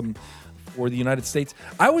for the United States.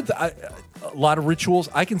 A lot of rituals.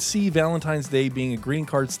 I can see Valentine's Day being a greeting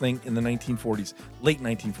cards thing in the 1940s, late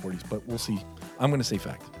 1940s, but we'll see. I'm going to say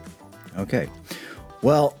fact. Okay.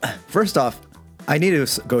 Well, first off, I need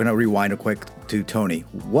to go and rewind a quick to Tony.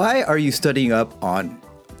 Why are you studying up on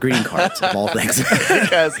greeting cards of all things?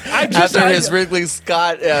 Because after his Ridley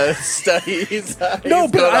Scott studies, no,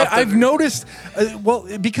 but I've noticed.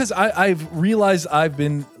 Because I've realized I've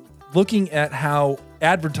been looking at how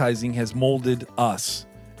advertising has molded us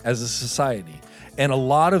as a society. And a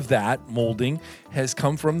lot of that molding has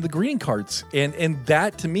come from the greeting cards. And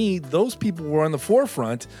that, to me, those people were on the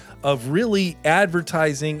forefront of really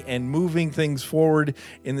advertising and moving things forward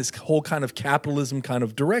in this whole kind of capitalism kind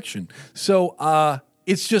of direction. So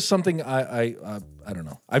it's just something I don't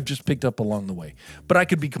know. I've just picked up along the way. But I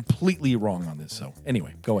could be completely wrong on this. So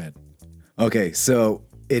anyway, go ahead. Okay, so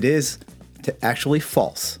it is actually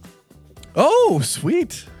false. Oh,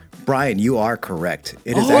 sweet. Brian, you are correct.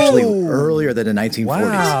 It is actually earlier than the 1940s.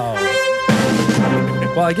 Wow.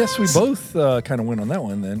 Well, I guess we both kind of went on that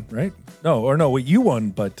one then, right? No, you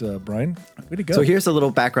won, but Brian, way to go. So here's a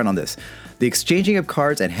little background on this. The exchanging of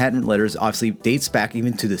cards and handwritten letters obviously dates back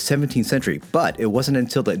even to the 17th century, but it wasn't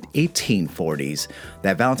until the 1840s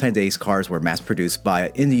that Valentine's Day cards were mass-produced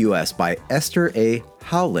in the U.S. by Esther A.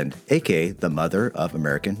 Howland, a.k.a. the mother of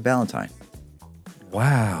American Valentine.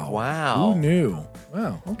 Wow. Who knew?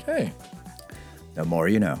 Wow, okay. The more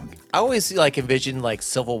you know. I always envision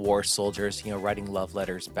Civil War soldiers, writing love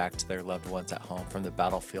letters back to their loved ones at home from the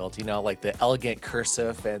battlefield. Like the elegant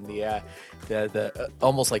cursive and the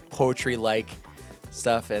almost like poetry like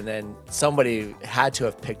stuff. And then somebody had to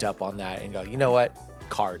have picked up on that and go, you know what?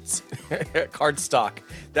 Cards, card stock.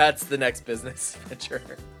 That's the next business venture.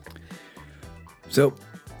 So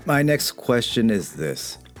my next question is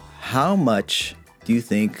this: how much do you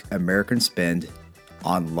think Americans spend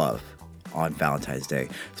on love on Valentine's Day,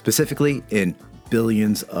 specifically in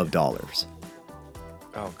billions of dollars?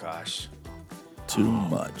 Oh gosh, too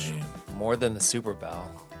much. Man. More than the Super Bowl.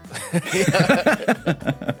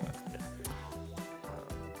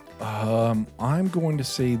 I'm going to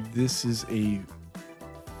say this is a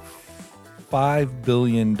 $5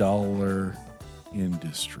 billion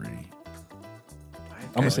industry.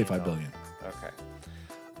 I'm going to say $5 billion. Okay.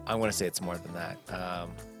 I'm going to say it's more than that.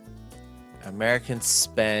 Americans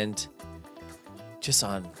spend just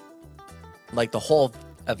on the whole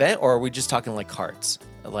event, or are we just talking cards?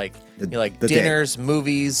 The dinners, day.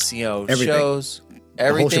 Movies, everything. Shows,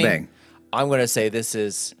 everything. The whole shebang. I'm going to say this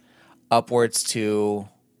is upwards to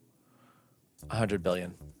 $100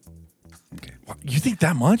 billion. Okay. You think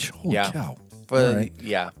that much? Holy cow. But right.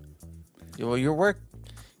 Yeah. Well, your work,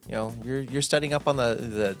 you're studying up on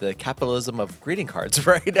the capitalism of greeting cards,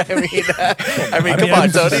 right? I mean, come on,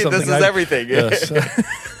 Tony, this is everything. Yes.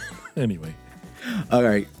 Anyway. All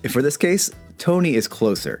right. For this case, Tony is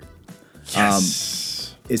closer.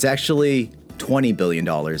 Yes. It's actually $20 billion,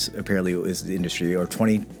 apparently, is the industry, or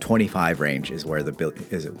 25 range is where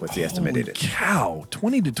what's the estimated. Holy cow.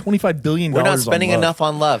 $20 to $25 billion. We're not spending enough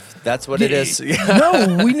on love. That's what it is.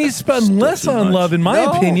 No, we need to spend less on love, in my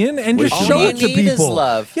opinion, and just show it to people. All we need is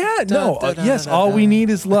love. Yeah, yes, all we need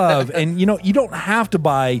is love. And, you don't have to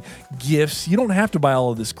buy gifts. You don't have to buy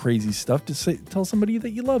all of this crazy stuff to tell somebody that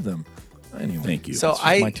you love them. Anyway, thank you. So that's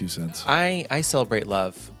just my 2 cents. I celebrate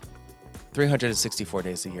love 364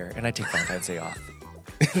 days a year, and I take Valentine's Day off.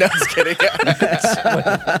 No, just kidding.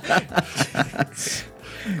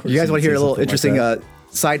 You guys want to hear a little interesting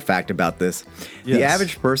side fact about this? Yes. The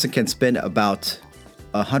average person can spend about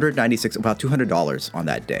 $200 on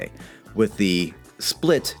that day, with the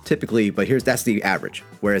split typically, but that's the average.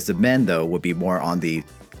 Whereas the men, though, would be more on the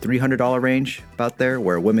 $300 range about there,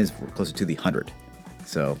 where women's were closer to the 100.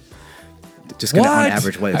 So just kind of on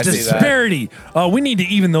average what it's disparity. We need to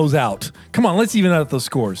even those out. Come on, let's even out those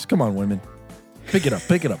scores. Come on, women. Pick it up.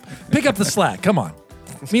 Pick up the slack. Come on.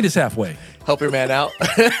 Meet us halfway. Help your man out.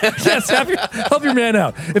 Yes, help your man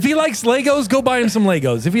out. If he likes Legos, go buy him some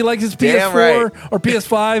Legos. If he likes his PS4 or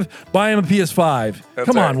PS5, buy him a PS5.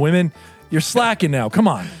 Come on, women. You're slacking now. Come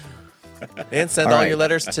on. And send all your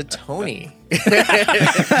letters to Tony. At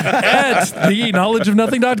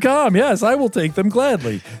theknowledgeofnothing.com. Yes, I will take them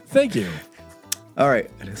gladly. Thank you. All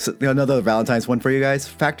right. So another Valentine's one for you guys.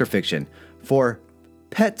 Fact or fiction? For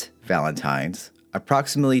pet Valentines,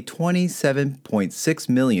 approximately 27.6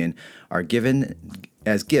 million are given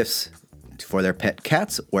as gifts for their pet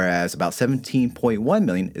cats, whereas about 17.1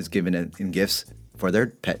 million is given in gifts for their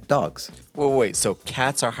pet dogs. Wait. So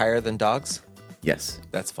cats are higher than dogs? Yes.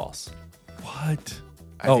 That's false. What?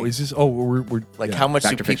 think- is this? Oh, we're How much do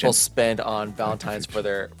Fact or people fiction? spend on Valentine's for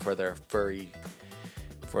their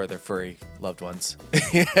for their furry loved ones.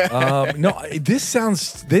 No, this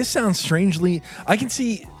sounds strangely. I can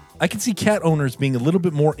see cat owners being a little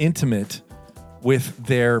bit more intimate with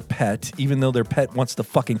their pet, even though their pet wants to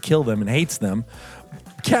fucking kill them and hates them.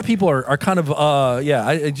 Cat people are kind of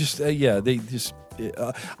they just.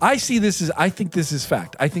 I see this as. I think this is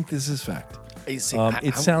fact. You see,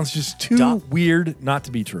 It sounds just too weird not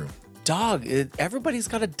to be true. Dog. Everybody's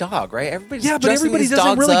got a dog, right? Everybody's Yeah, but dressing everybody these doesn't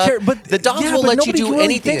dogs really up. care, but- the dogs yeah, will but let you nobody do really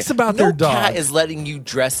anything. thinks about no their dog. cat is letting you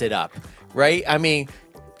dress it up, right? I mean,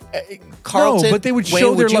 Carlton. but they would Wayne,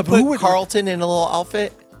 show their would you love. put Who would- Carlton in a little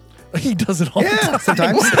outfit? He does it all the time.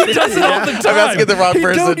 sometimes. He does it all the time. I'm asking the wrong Hey,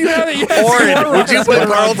 person. don't you have it? Yes, Oren, you are would you right. put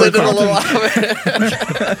Carlton in a little outfit?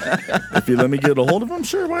 If you let me get a hold of him,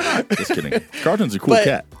 sure, why not? Just kidding. Carlton's a cool But-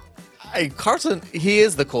 cat. Carlton, he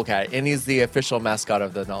is the cool cat, and he's the official mascot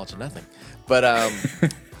of the Knowledge of Nothing. But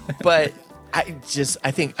but I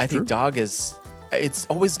think dog is. It's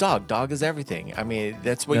always dog. Dog is everything. I mean,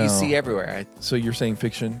 that's what you No. see everywhere. So you're saying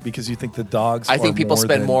fiction because you think the dogs. I think are people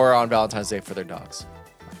spend than- more on Valentine's Day for their dogs.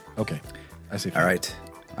 Okay, I see. All right.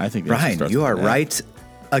 I think the answer Brian, starts you with are that. right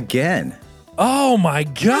again. Oh my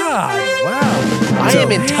God! Wow. I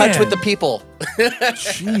am in touch with Man. the people.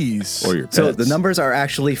 Jeez. Or your pets. So the numbers are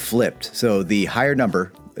actually flipped. So the higher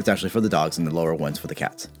number is actually for the dogs and the lower one's for the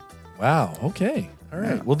cats. Wow. Okay. All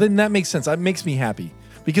right. Well, then that makes sense. That makes me happy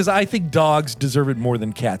because I think dogs deserve it more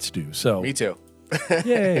than cats do. So, Me too.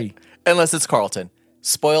 yay. Unless it's Carlton.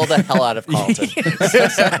 Spoil the hell out of Carlton.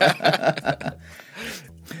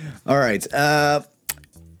 All right.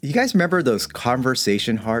 You guys remember those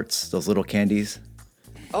conversation hearts, those little candies?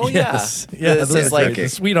 Oh Yes. yeah. Yeah. This those is are like the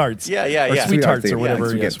sweethearts. Yeah, yeah, Or yeah. Sweethearts thing, or whatever.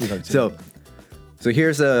 it's Yeah, good. sweethearts. So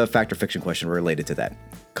here's a fact or fiction question related to that.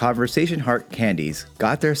 Conversation heart candies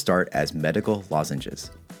got their start as medical lozenges.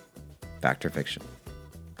 Fact or fiction?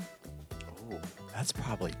 That's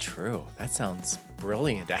probably true. That sounds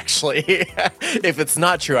brilliant, actually. If it's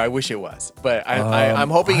not true, I wish it was. But I'm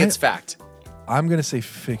hoping it's fact. I'm gonna say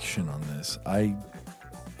fiction on this. I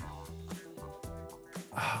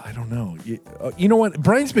don't know. You know what?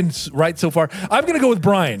 Brian's been right so far. I'm gonna go with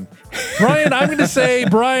Brian. Brian, I'm gonna say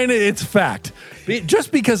Brian. It's fact.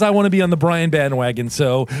 Just because I want to be on the Brian bandwagon,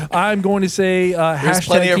 so I'm going to say plenty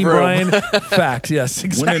hashtag of Team room. Brian. Fact. Yes,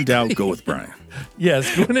 exactly. When in doubt, go with Brian.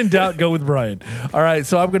 Yes, when in doubt, go with Brian. All right,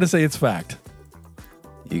 so I'm going to say it's fact.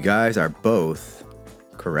 You guys are both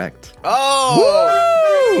correct.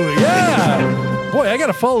 Oh! Ooh, yeah. Boy, I got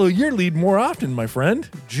to follow your lead more often, my friend.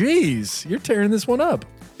 Jeez, you're tearing this one up.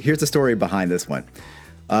 Here's the story behind this one.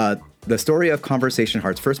 The story of conversation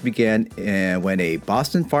hearts first began when a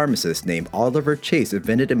Boston pharmacist named Oliver Chase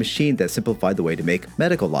invented a machine that simplified the way to make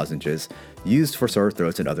medical lozenges used for sore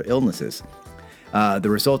throats and other illnesses. The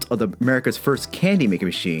result of America's first candy making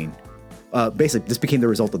machine. Basically, this became the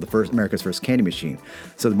result of America's first candy machine.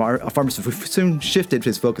 So the pharmacist soon shifted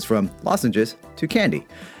his focus from lozenges to candy.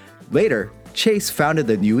 Later, Chase founded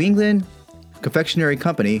the New England Confectionery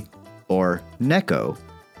Company, or NECO,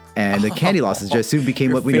 and the candy lozenges soon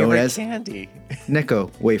became what we know as candy.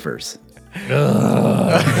 NECO wafers.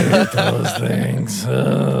 Those things.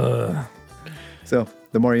 So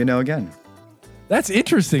the more you know again. That's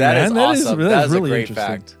interesting, That man. is awesome. That is really a great interesting.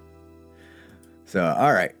 fact. So,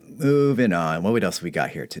 all right, moving on. What else we got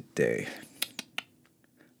here today?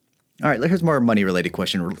 All right, here's more money-related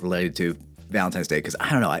question related to Valentine's Day, because I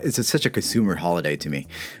don't know, it's such a consumer holiday to me.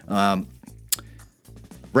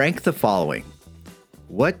 Rank the following.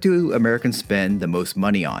 What do Americans spend the most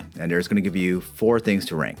money on? And there's going to give you 4 things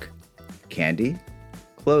to rank. Candy,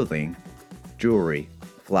 clothing, jewelry,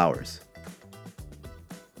 flowers.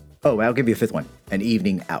 Oh, I'll give you a 5th one. An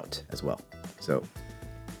evening out as well. So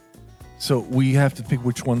we have to pick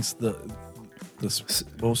which one's the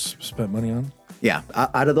most spent money on? Yeah,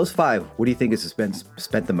 out of those 5, what do you think is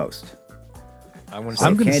spent the most? I'm going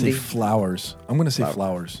I'm to going to say candy. flowers. I'm going to say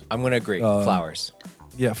flowers. agree. Flowers.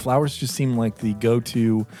 Yeah, flowers just seem like the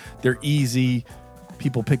go-to. They're easy.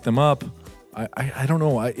 People pick them up. I don't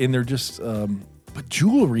know. And they're just... but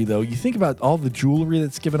jewelry, though, you think about all the jewelry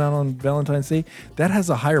that's given out on Valentine's Day, that has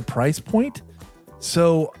a higher price point.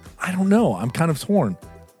 So I don't know. I'm kind of torn.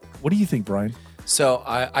 What do you think, Brian? So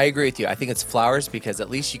I agree with you. I think it's flowers because at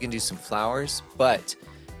least you can do some flowers. But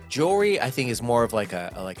jewelry, I think, is more of like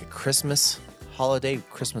a Christmas holiday,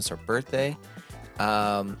 Christmas or birthday.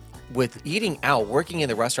 With eating out, working in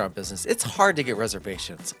the restaurant business, it's hard to get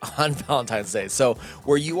reservations on Valentine's Day. So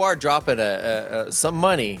where you are dropping some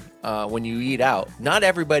money when you eat out, not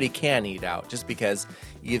everybody can eat out just because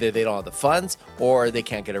either they don't have the funds or they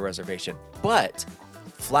can't get a reservation. But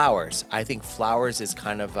flowers, I think flowers is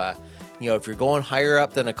kind of if you're going higher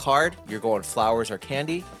up than a card, you're going flowers or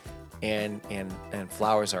candy, and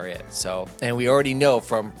flowers are it. So, and we already know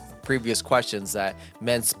from previous questions that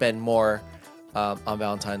men spend more on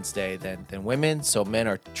Valentine's Day than women. So men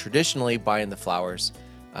are traditionally buying the flowers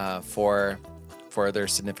for their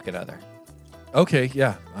significant other. Okay,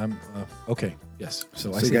 yeah, I'm okay. Yes,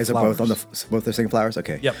 so I you say guys flowers. are both are saying flowers.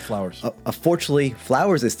 Okay. Yep, flowers. Unfortunately,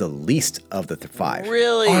 flowers is the least of the five.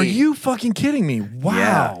 Really? Are you fucking kidding me? Wow.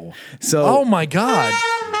 Yeah. So- oh my god.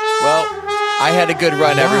 Well, I had a good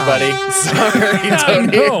run, everybody. Sorry, I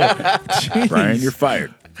Tony. know. Jeez. Brian, you're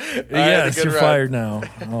fired. Yes, good you're run. fired now.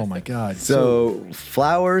 Oh my god. So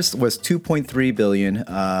flowers was 2.3 billion.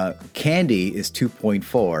 Candy is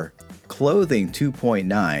 2.4. Clothing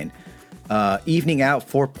 2.9. Evening out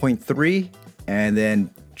 4.3, and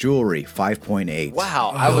then jewelry 5.8.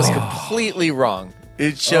 Wow, I was completely wrong.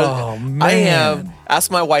 It shows. Oh, man. I am. Ask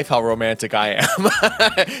my wife how romantic I am.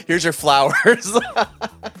 Here's your flowers.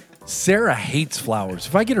 Sarah hates flowers.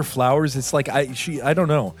 If I get her flowers, it's like I don't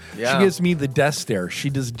know. Yeah. She gives me the death stare. She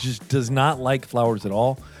just does not like flowers at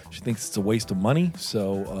all. She thinks it's a waste of money.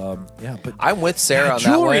 So yeah, but I'm with Sarah on that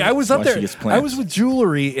jewelry. one. I was That's up why there. she gets I plants. was with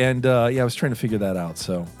jewelry, and I was trying to figure that out.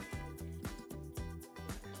 So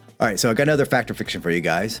All right, so I got another fact or fiction for you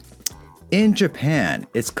guys. In Japan,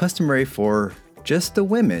 it's customary for just the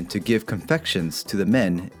women to give confections to the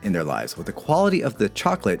men in their lives, with the quality of the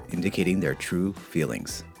chocolate indicating their true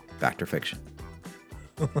feelings. Fact or fiction?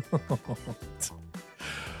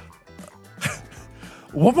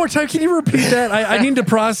 one more time, can you repeat that? I need to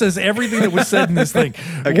process everything that was said in this thing.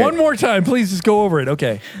 Okay. One more time, please. Just go over it.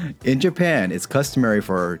 Okay. In Japan, it's customary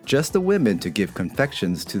for just the women to give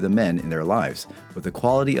confections to the men in their lives, with the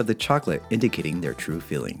quality of the chocolate indicating their true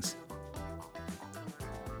feelings.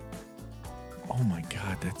 Oh my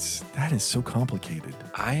God, that is so complicated.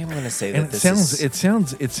 I am going to say And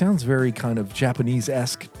that it sounds very kind of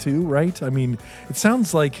Japanese-esque too, right? I mean, it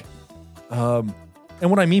sounds like, and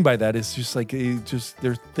what I mean by that is just like there's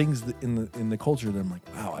things in the culture that I'm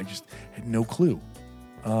like, wow, I just had no clue.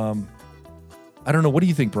 I don't know. What do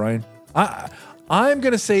you think, Brian? I'm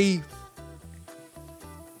gonna say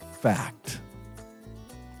fact.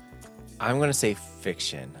 I'm going to say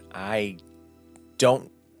fiction. I don't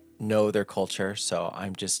know their culture, so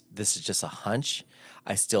this is just a hunch.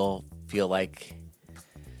 I still feel like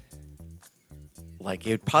it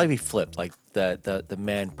would probably be flipped. Like the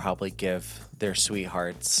men probably give their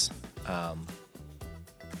sweethearts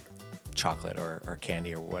chocolate or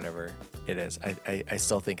candy or whatever it is. I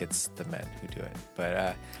still think it's the men who do it,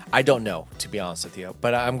 but I don't know, to be honest with you.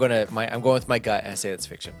 But I'm going with my gut and I say it's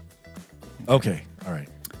fiction. Okay. All right.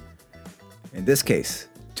 In this case,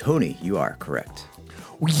 Tony, you are correct.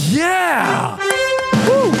 Yeah.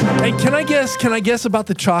 Woo! Hey, can I guess about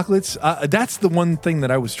the chocolates? That's the one thing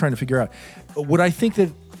that I was trying to figure out. Would I think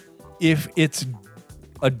that if it's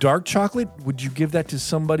a dark chocolate, would you give that to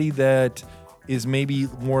somebody that is maybe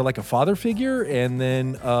more like a father figure, and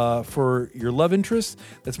then for your love interest,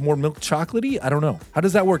 that's more milk chocolatey? I don't know. How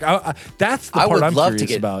does that work? That's the I part would I'm love curious to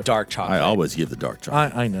get about. dark chocolate. I always give the dark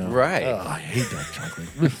chocolate. I know. Right. I hate dark chocolate.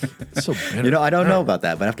 It's so bitter. I don't know about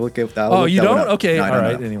that, but I have to look at that. Oh, you don't? Okay. All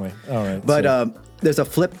right. Anyway. All right. But so- there's a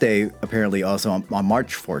flip day apparently also on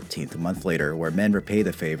March 14th, a month later, where men repay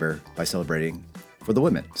the favor by celebrating for the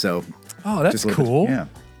women. So, oh, that's just a little bit- cool. yeah.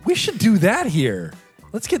 We should do that here.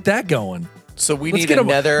 Let's get that going. So we Let's need get a-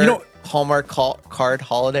 another you know- Hallmark card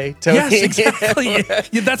holiday. Tony. Yes, exactly.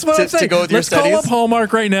 Yeah, that's what To- I'm saying. to go with your Let's call studies? up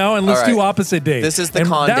Hallmark right now and let's All do right. opposite day. This is the and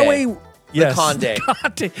con that day. way, yes, con day. the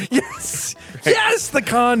con day. Yes, yes, the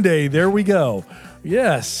con day. There we go.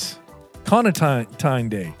 Yes, Conatine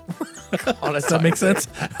day. Does that make sense?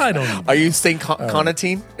 I don't know. Are you saying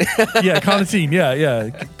Conatine? Yeah, Conatine.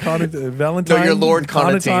 Yeah. Valentine. No, you're Lord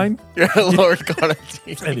Conatine. You're Lord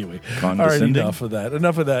Conatine. Anyway, all right, Condescending? enough of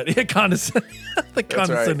that. Yeah, condescending. The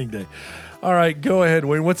condescending right. day. All right, go ahead,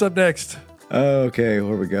 Wayne. What's up next? Okay, here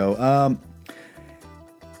we go.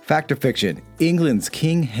 Fact or fiction? England's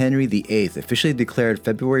King Henry VIII officially declared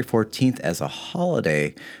February 14th as a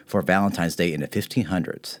holiday for Valentine's Day in the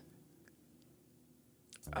 1500s.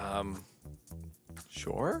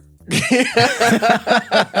 Sure.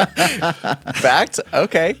 Fact?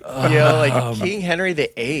 Okay. King Henry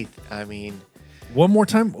VIII. I mean, One more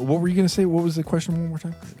time. What were you going to say? What was the question? One more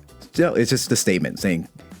time. Still, it's just a statement saying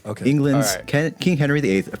Okay. England's All right. King Henry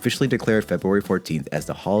VIII officially declared February 14th as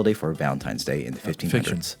the holiday for Valentine's Day in the 1500s.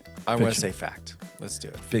 fiction. I'm going to Fiction. say fact. Let's do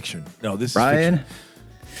it. Fiction. No, this Brian, is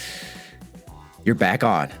you're back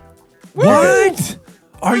on. fiction. What?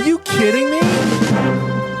 Are you kidding me?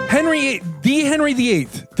 Henry VIII.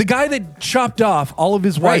 The guy that chopped off all of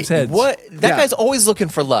his wife's heads. What? That Yeah. guy's always looking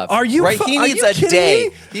for love. Are you right? fu- He are needs you a kidding day.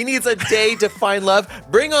 me? He needs a day to find love.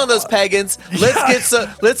 Bring on those pagans. Let's get some.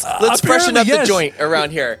 Let's freshen apparently, up yes. the joint around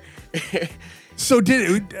here. So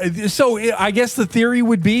I guess the theory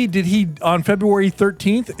would be, did he on February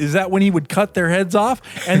 13th? Is that when he would cut their heads off,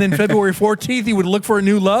 and then February 14th he would look for a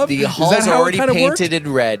new love? The Is that hall's how it already kinda worked? painted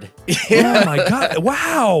in red. Oh my God!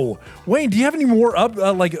 Wow, Wayne, do you have any more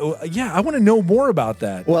yeah, I want to know more about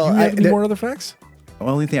that. Well, do you have any more other facts? The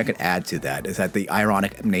only thing I could add to that is that the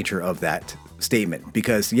ironic nature of that statement,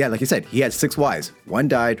 because yeah, like you said, he had 6 wives. 1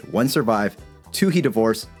 died, 1 survived, 2 he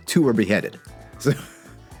divorced, 2 were beheaded. So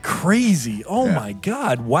Crazy! Oh my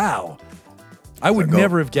God! Wow, I would go-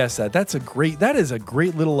 never have guessed that. That is a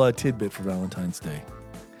great little tidbit for Valentine's Day.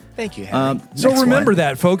 Thank you, Henry. So next remember one.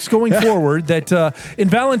 that, folks, going forward, that in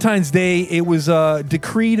Valentine's Day, it was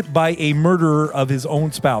decreed by a murderer of his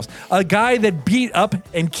own spouse, a guy that beat up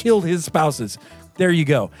and killed his spouses. There you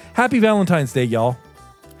go. Happy Valentine's Day, y'all.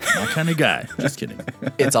 My kind of guy. Just kidding.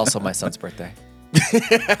 It's also my son's birthday.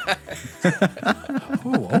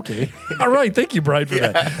 Oh, okay. All right. Thank you, Brian, for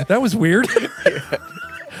that. That was weird.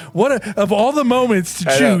 Of all the moments to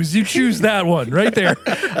know. choose, you choose that one right there.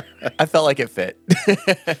 I felt like it fit.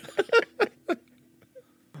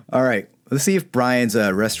 all right, let's see if Brian's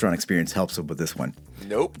restaurant experience helps him with this one.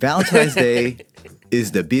 Nope. Valentine's Day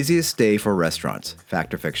is the busiest day for restaurants.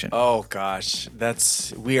 Fact or fiction? Oh gosh,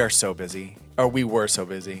 we are so busy. Or we were so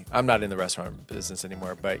busy. I'm not in the restaurant business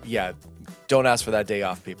anymore, but yeah, don't ask for that day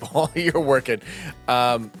off, people. You're working.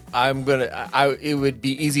 It would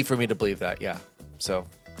be easy for me to believe that. Yeah. So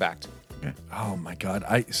fact. Oh my God.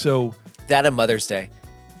 That and Mother's Day.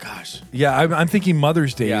 Gosh. Yeah, I'm thinking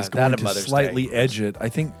Mother's Day Yeah, is that going and to Mother's slightly Day. edge it. I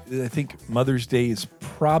think Mother's Day is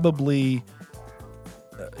probably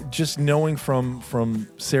just knowing from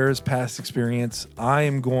Sarah's past experience.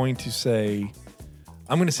 I'm going to say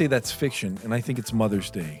that's fiction, and I think it's Mother's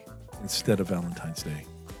Day instead of Valentine's Day.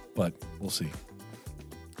 But we'll see.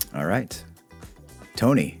 All right,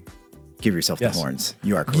 Tony, give yourself Yes. the horns.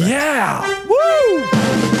 You are correct. Yeah! Woo!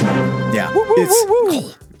 Yeah, woo, it's woo,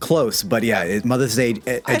 woo. close, but yeah, Mother's Day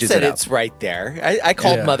I edges said it out. it's right there. I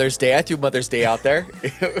called Yeah. Mother's Day. I threw Mother's Day out there.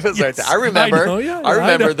 It was right Yes, there. I remember. I know, yeah, I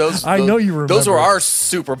remember I know. those. I know you Those were remember. our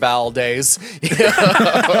Super Bowl days.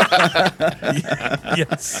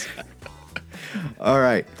 Yes. All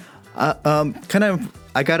right.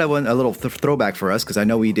 I got a little throwback for us because I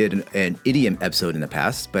know we did an idiom episode in the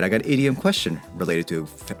past, but I got an idiom question related to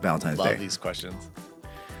Valentine's Love Day. these questions.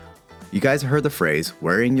 You guys have heard the phrase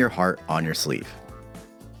 "wearing your heart on your sleeve."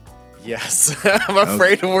 Yes, I'm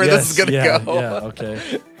afraid of where this is gonna go. Yeah,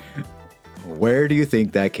 okay. Where do you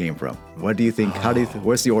think that came from? What do you think? How do you?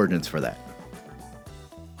 What's the origins for that?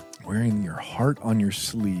 Wearing your heart on your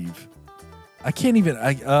sleeve. I can't even.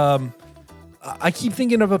 I keep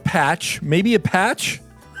thinking of a patch. Maybe a patch.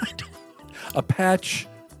 A patch.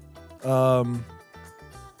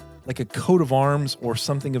 Like a coat of arms or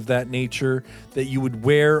something of that nature that you would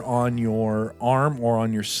wear on your arm or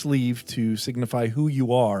on your sleeve to signify who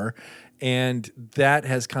you are. And that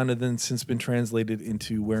has kind of then since been translated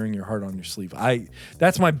into wearing your heart on your sleeve.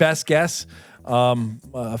 That's my best guess.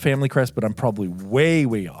 A family crest, but I'm probably way,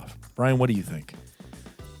 way off. Brian, what do you think?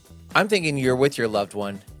 I'm thinking you're with your loved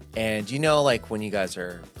one, and like when you guys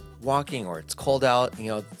are walking or it's cold out,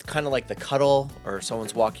 kind of like the cuddle, or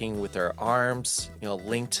someone's walking with their arms,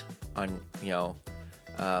 linked on,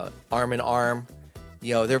 arm in arm.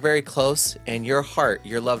 They're very close, and your heart,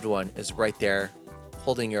 your loved one, is right there,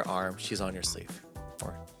 holding your arm. She's on your sleeve,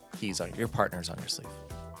 or your partner's on your sleeve.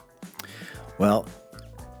 Well,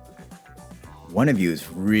 one of you is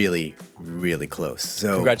really, really close.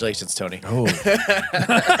 So Congratulations, Tony. Oh.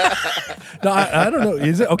 No, I don't know.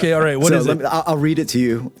 Is it? Okay, all right. What is it? I'll read it to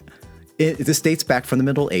you. This dates back from the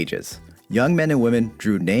Middle Ages. Young men and women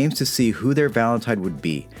drew names to see who their Valentine would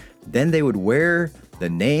be. Then they would wear the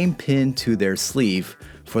name pin to their sleeve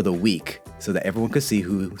for the week so that everyone could see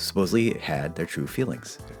who supposedly had their true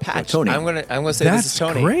feelings. Patch. Tony. I'm gonna say That's this is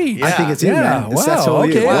Tony. great. Yeah. I think it's you, Yeah, man. That's wow. totally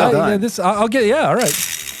you. Okay, Well yeah, done. I'll get. Yeah, all right.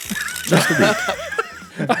 Just a week.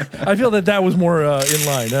 I feel that was more in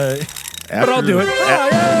line, but I'll do it.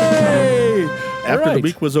 Yay! All After the right.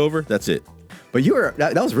 week was over, that's it. But you were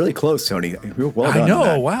that was really close, Tony. You were well done. I on know.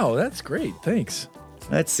 that. Wow, that's great. Thanks.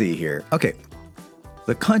 Let's see here. Okay.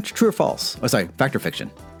 The country, true or false? Oh, sorry, fact or fiction?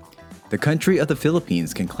 The country of the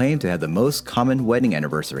Philippines can claim to have the most common wedding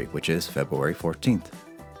anniversary, which is February 14th.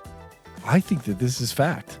 I think that this is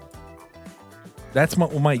fact. That's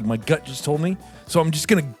what my gut just told me. So I'm just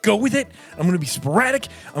gonna go with it. I'm gonna be sporadic.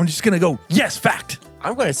 I'm just gonna go, yes, fact.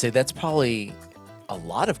 I'm going to say that's probably a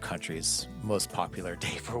lot of countries' most popular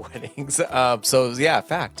day for weddings. So yeah,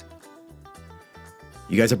 fact.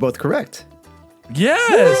 You guys are both correct.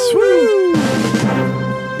 Yes. Woo!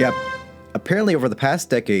 Yep. Apparently, over the past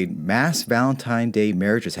decade, mass Valentine's Day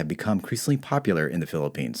marriages have become increasingly popular in the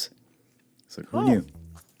Philippines. So who knew?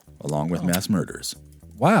 Along with mass murders.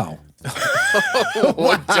 Wow.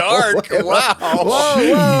 What dark! Wow.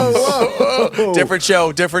 Whoa. Different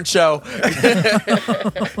show.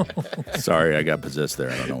 Sorry, I got possessed there.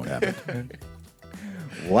 I don't know what happened.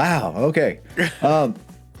 Wow. Okay.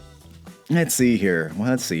 Let's see here.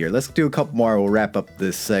 Let's do a couple more. We'll wrap up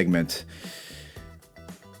this segment.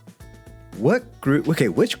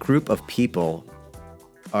 Which group of people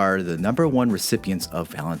are the number one recipients of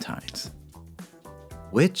Valentine's?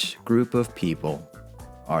 Which group of people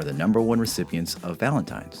are the number one recipients of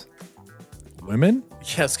Valentine's? Women?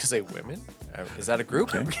 Yes, because they women. Is that a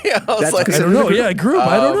group? Yeah, I was That's like, I don't know. Yeah, a group.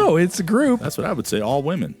 I don't know. It's a group. That's what I would say. All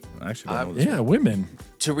women. I actually don't know this Yeah, women.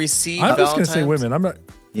 to receive. I'm just going to say Valentine's? women. I'm not.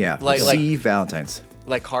 Yeah. Like- receive Valentine's.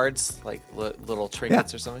 Like cards, like little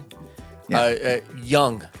trinkets or something. Yeah.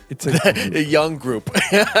 Young, It's a. a young group.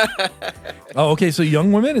 Oh, okay. So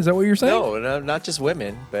young women? Is that what you're saying? No, not just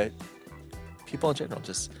women, but people in general.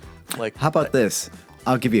 Just like How about this?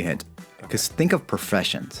 I'll give you a hint. Because think of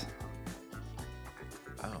professions.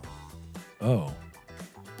 Oh.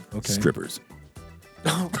 Okay. Strippers.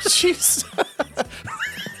 Oh, jeez.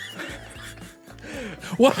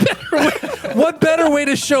 What better way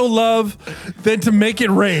to show love than to make it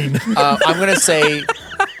rain? I'm gonna say.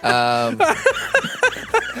 I'm gonna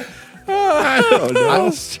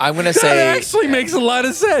That say. actually makes a lot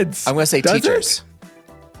of sense. I'm gonna say Does it? teachers.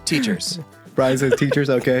 Teachers. Brian says teachers,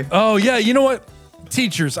 okay. Oh yeah, you know what?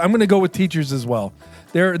 Teachers. I'm going to go with teachers as well.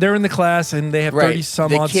 They're in the class and they have Right. 30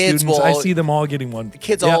 some The odd kids students. will I all- see them all getting one.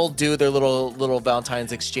 Kids Yep. all do their little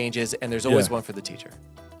Valentine's exchanges, and there's always Yeah. one for the teacher.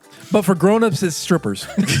 But for grown-ups, it's strippers.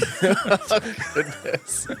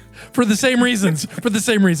 For the same reasons.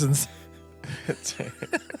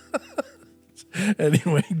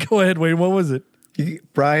 Anyway, go ahead, Wayne. What was it?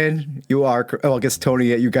 Brian, you are. I guess Tony,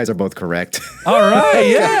 you guys are both correct. All right,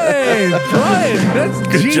 yay, Brian. That's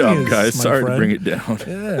Good genius, job, guys. my Sorry friend. to bring it down.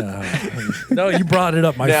 Yeah. No, you brought it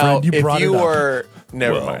up, my Now, friend. You if brought you it up. were,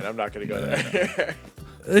 never Well, mind. I'm not gonna go there.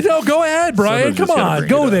 No, go ahead, Brian. Somebody's Come just gotta on, bring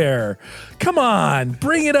go it up. there. Come on,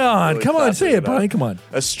 bring it on. Really Come on, thought say bring it, it up. Brian. Come on.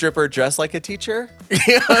 A stripper dressed like a teacher. There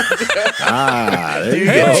you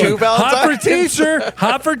Hey, Two hot for Valentines? teacher,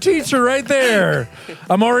 hot for teacher, right there.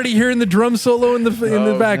 I'm already hearing the drum solo in the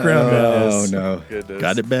background. Oh, no. Goodness.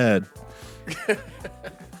 Got it bad.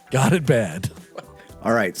 Got it bad.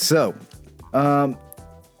 All right. So,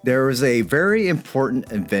 there was a very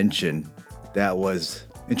important invention that was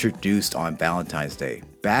introduced on Valentine's Day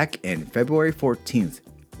back in February 14th,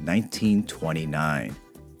 1929. Do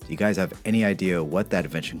you guys have any idea what that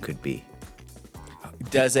invention could be?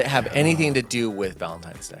 Does it have anything to do with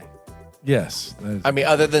Valentine's Day? Yes. that is I mean,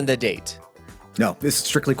 other than the date. No, this is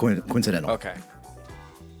strictly coincidental. Okay.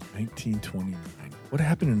 1929. What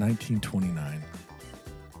happened in 1929?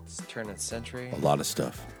 It's turn of the century. A lot of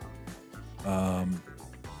stuff.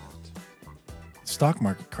 Stock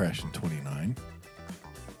market crashed in 29.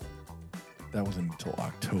 That wasn't until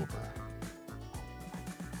October.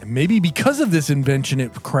 And maybe because of this invention,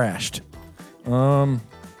 it crashed. I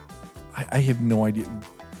have no idea.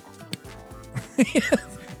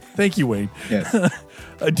 Thank you, Wayne. Yes.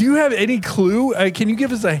 Do you have any clue? Can you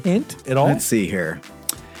give us a hint at all? Let's see here.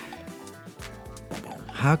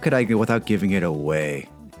 How could I go without giving it away?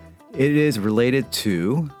 It is related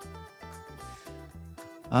to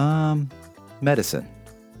medicine.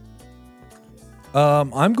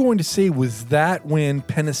 I'm going to say, was that when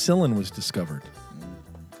penicillin was discovered?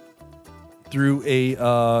 Through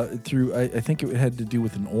I think it had to do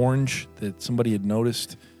with an orange that somebody had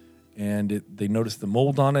noticed, and they noticed the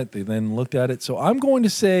mold on it. They then looked at it. So I'm going to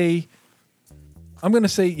say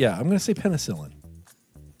penicillin.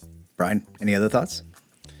 Brian, any other thoughts?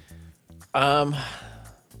 I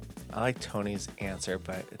like Tony's answer,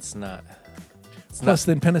 but it's not. Plus,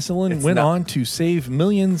 then penicillin it's went not- on to save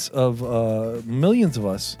millions of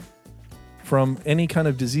us from any kind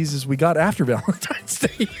of diseases we got after Valentine's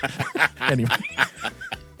Day. Anyway,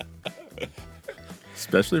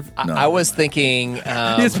 Especially if, no. I was thinking.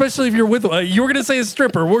 especially if you're with you were going to say a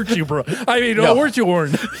stripper, weren't you, bro? I mean, No. weren't you,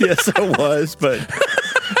 Warren? Yes, I was, but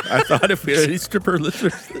I thought if we had any stripper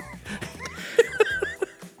listeners,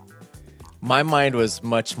 My mind was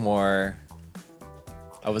much more.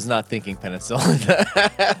 I was not thinking penicillin.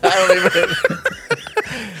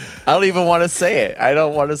 I don't even want to say it. I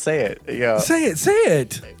don't want to say it. You know, Say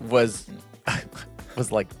it. was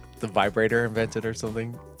like the vibrator invented or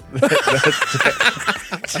something? I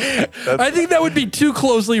think that would be too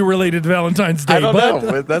closely related to Valentine's Day. I don't but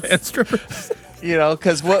know. But that's strippers.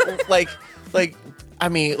 because what I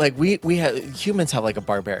mean, like we have humans have like a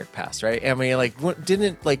barbaric past, right? I mean, like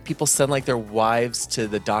didn't like people send like their wives to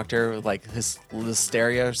the doctor like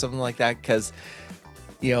hysteria or something like that? Because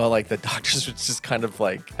like the doctors were just kind of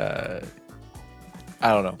like I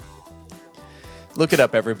don't know. Look it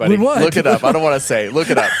up, everybody. What? Look it up. I don't want to say. Look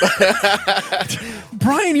it up.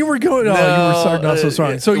 Brian, you were going. Oh, you were sorry, not so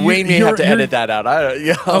sorry. So Wayne may have to edit that out.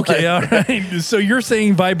 Okay, all right. So you're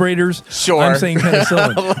saying vibrators. Sure. I'm saying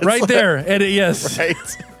penicillin. Right there. Edit. Yes. Right.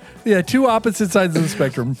 Yeah. Two opposite sides of the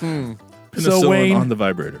spectrum. So Penicillin Wayne on the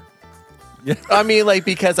vibrator. I mean, like,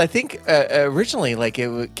 because I think originally, like,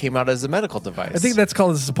 it came out as a medical device. I think that's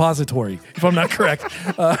called a suppository, if I'm not correct.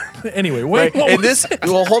 Anyway, Right. Wayne. And this,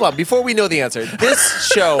 well, hold on. Before we know the answer, this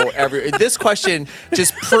show, this question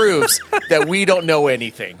just proves that we don't know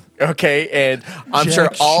anything. Okay. And I'm sure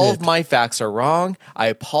all of my facts are wrong. I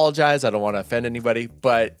apologize. I don't want to offend anybody,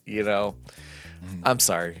 but, I'm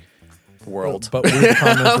sorry, world. But we're the comment for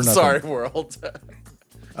I'm nothing. sorry, world.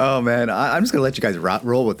 Oh man, I'm just gonna let you guys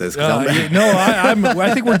roll with this. I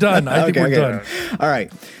think we're done. I think we're done. All right.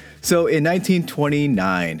 So in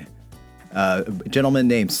 1929, a gentleman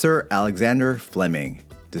named Sir Alexander Fleming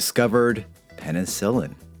discovered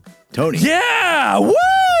penicillin. Tony. Yeah! Woo!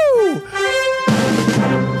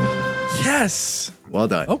 Yes. Well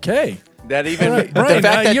done. Okay. That even All right, the Brian,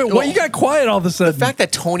 fact that you got quiet all of a sudden. the fact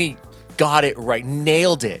that Tony got it right,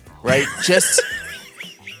 nailed it, right? Just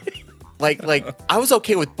like I was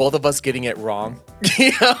okay with both of us getting it wrong. But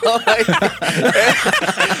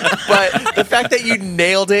the fact that you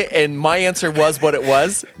nailed it and my answer was what it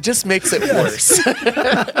was just makes it worse.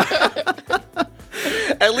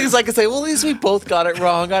 At least I can say, well, at least we both got it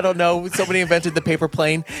wrong. I don't know. Somebody invented the paper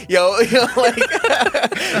plane.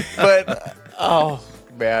 But oh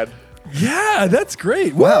man. Yeah, that's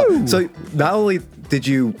great. Wow. Woo! So not only did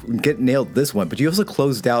you get nailed this one, but you also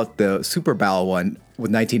closed out the Super Bowl one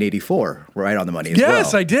with 1984 right on the money as well.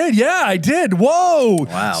 Yes, I did. Yeah, I did. Whoa.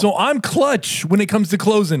 Wow. So I'm clutch when it comes to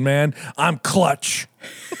closing, man. I'm clutch.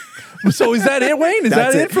 So is that it, Wayne? Is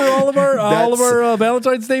that it for all of our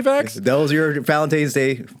Valentine's Day facts? Those are your Valentine's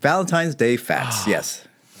Day facts. Yes.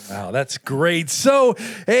 Wow, that's great. So,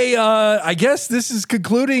 hey, I guess this is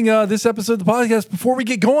concluding this episode of the podcast. Before we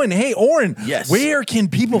get going, hey, Oren, Yes. where can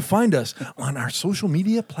people find us on our social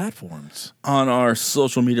media platforms? On our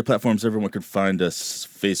social media platforms, everyone can find us: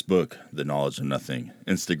 Facebook, The Knowledge of Nothing;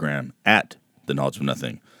 Instagram, @The Knowledge of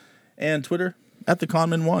Nothing; and Twitter,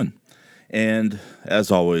 @TheConman1. And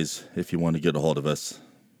as always, if you want to get a hold of us,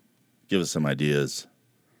 give us some ideas,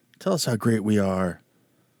 tell us how great we are,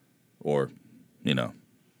 or,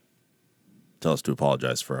 tell us to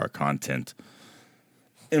apologize for our content.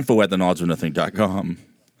 info@theknowledgeofnothing.com.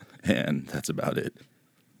 And that's about it.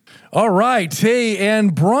 All right. Hey,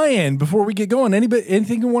 and Brian, before we get going,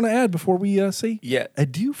 anything you want to add before we say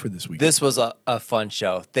adieu for this week? This was a fun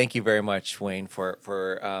show. Thank you very much, Wayne, for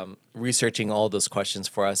researching all those questions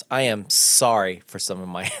for us. I am sorry for some of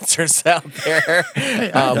my answers out there.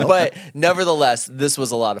 But nevertheless, this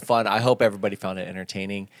was a lot of fun. I hope everybody found it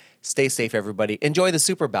entertaining. Stay safe, everybody. Enjoy the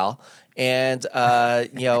Super Bowl. And,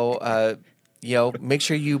 make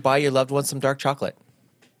sure you buy your loved ones some dark chocolate.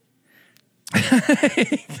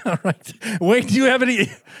 All right. Wayne, do you have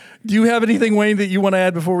anything, Wayne, that you want to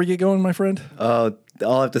add before we get going, my friend? All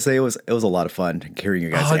I have to say was it was a lot of fun hearing your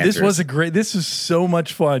guys' answers. This was so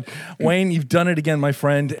much fun. Wayne, you've done it again, my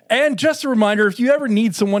friend. And just a reminder, if you ever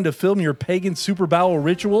need someone to film your pagan Super Bowl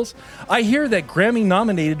rituals, I hear that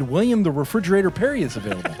Grammy-nominated William the Refrigerator Perry is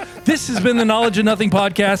available. This has been the Knowledge of Nothing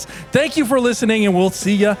podcast. Thank you for listening, and we'll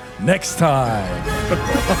see you next time.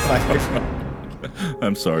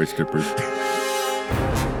 I'm sorry, strippers.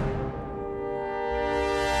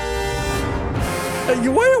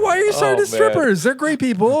 Why are you sorry to strippers? They're great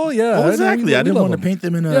people. Yeah. Well, exactly. I didn't want to them. paint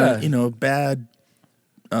them in a, bad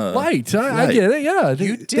light. I get it. Yeah.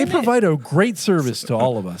 They provide a great service to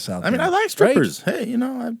all of us out there. I mean, I like strippers. Right? Hey,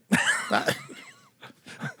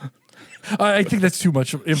 I think that's too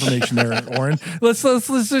much information there, Oren. Let's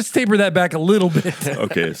just taper that back a little bit.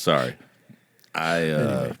 Okay, sorry.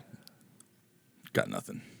 I got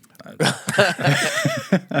nothing.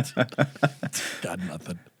 Got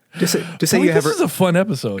nothing. Just say you have. This is a fun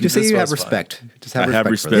episode. Just say you have respect. Just have respect.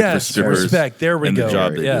 Respect for for Yes, strippers. respect. There we and go. The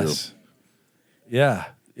job they do. Yeah,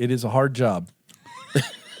 it is a hard job.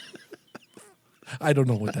 I don't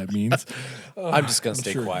know what that means. I'm just going to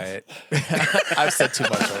stay quiet. I've said too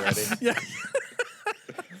much already. Yeah.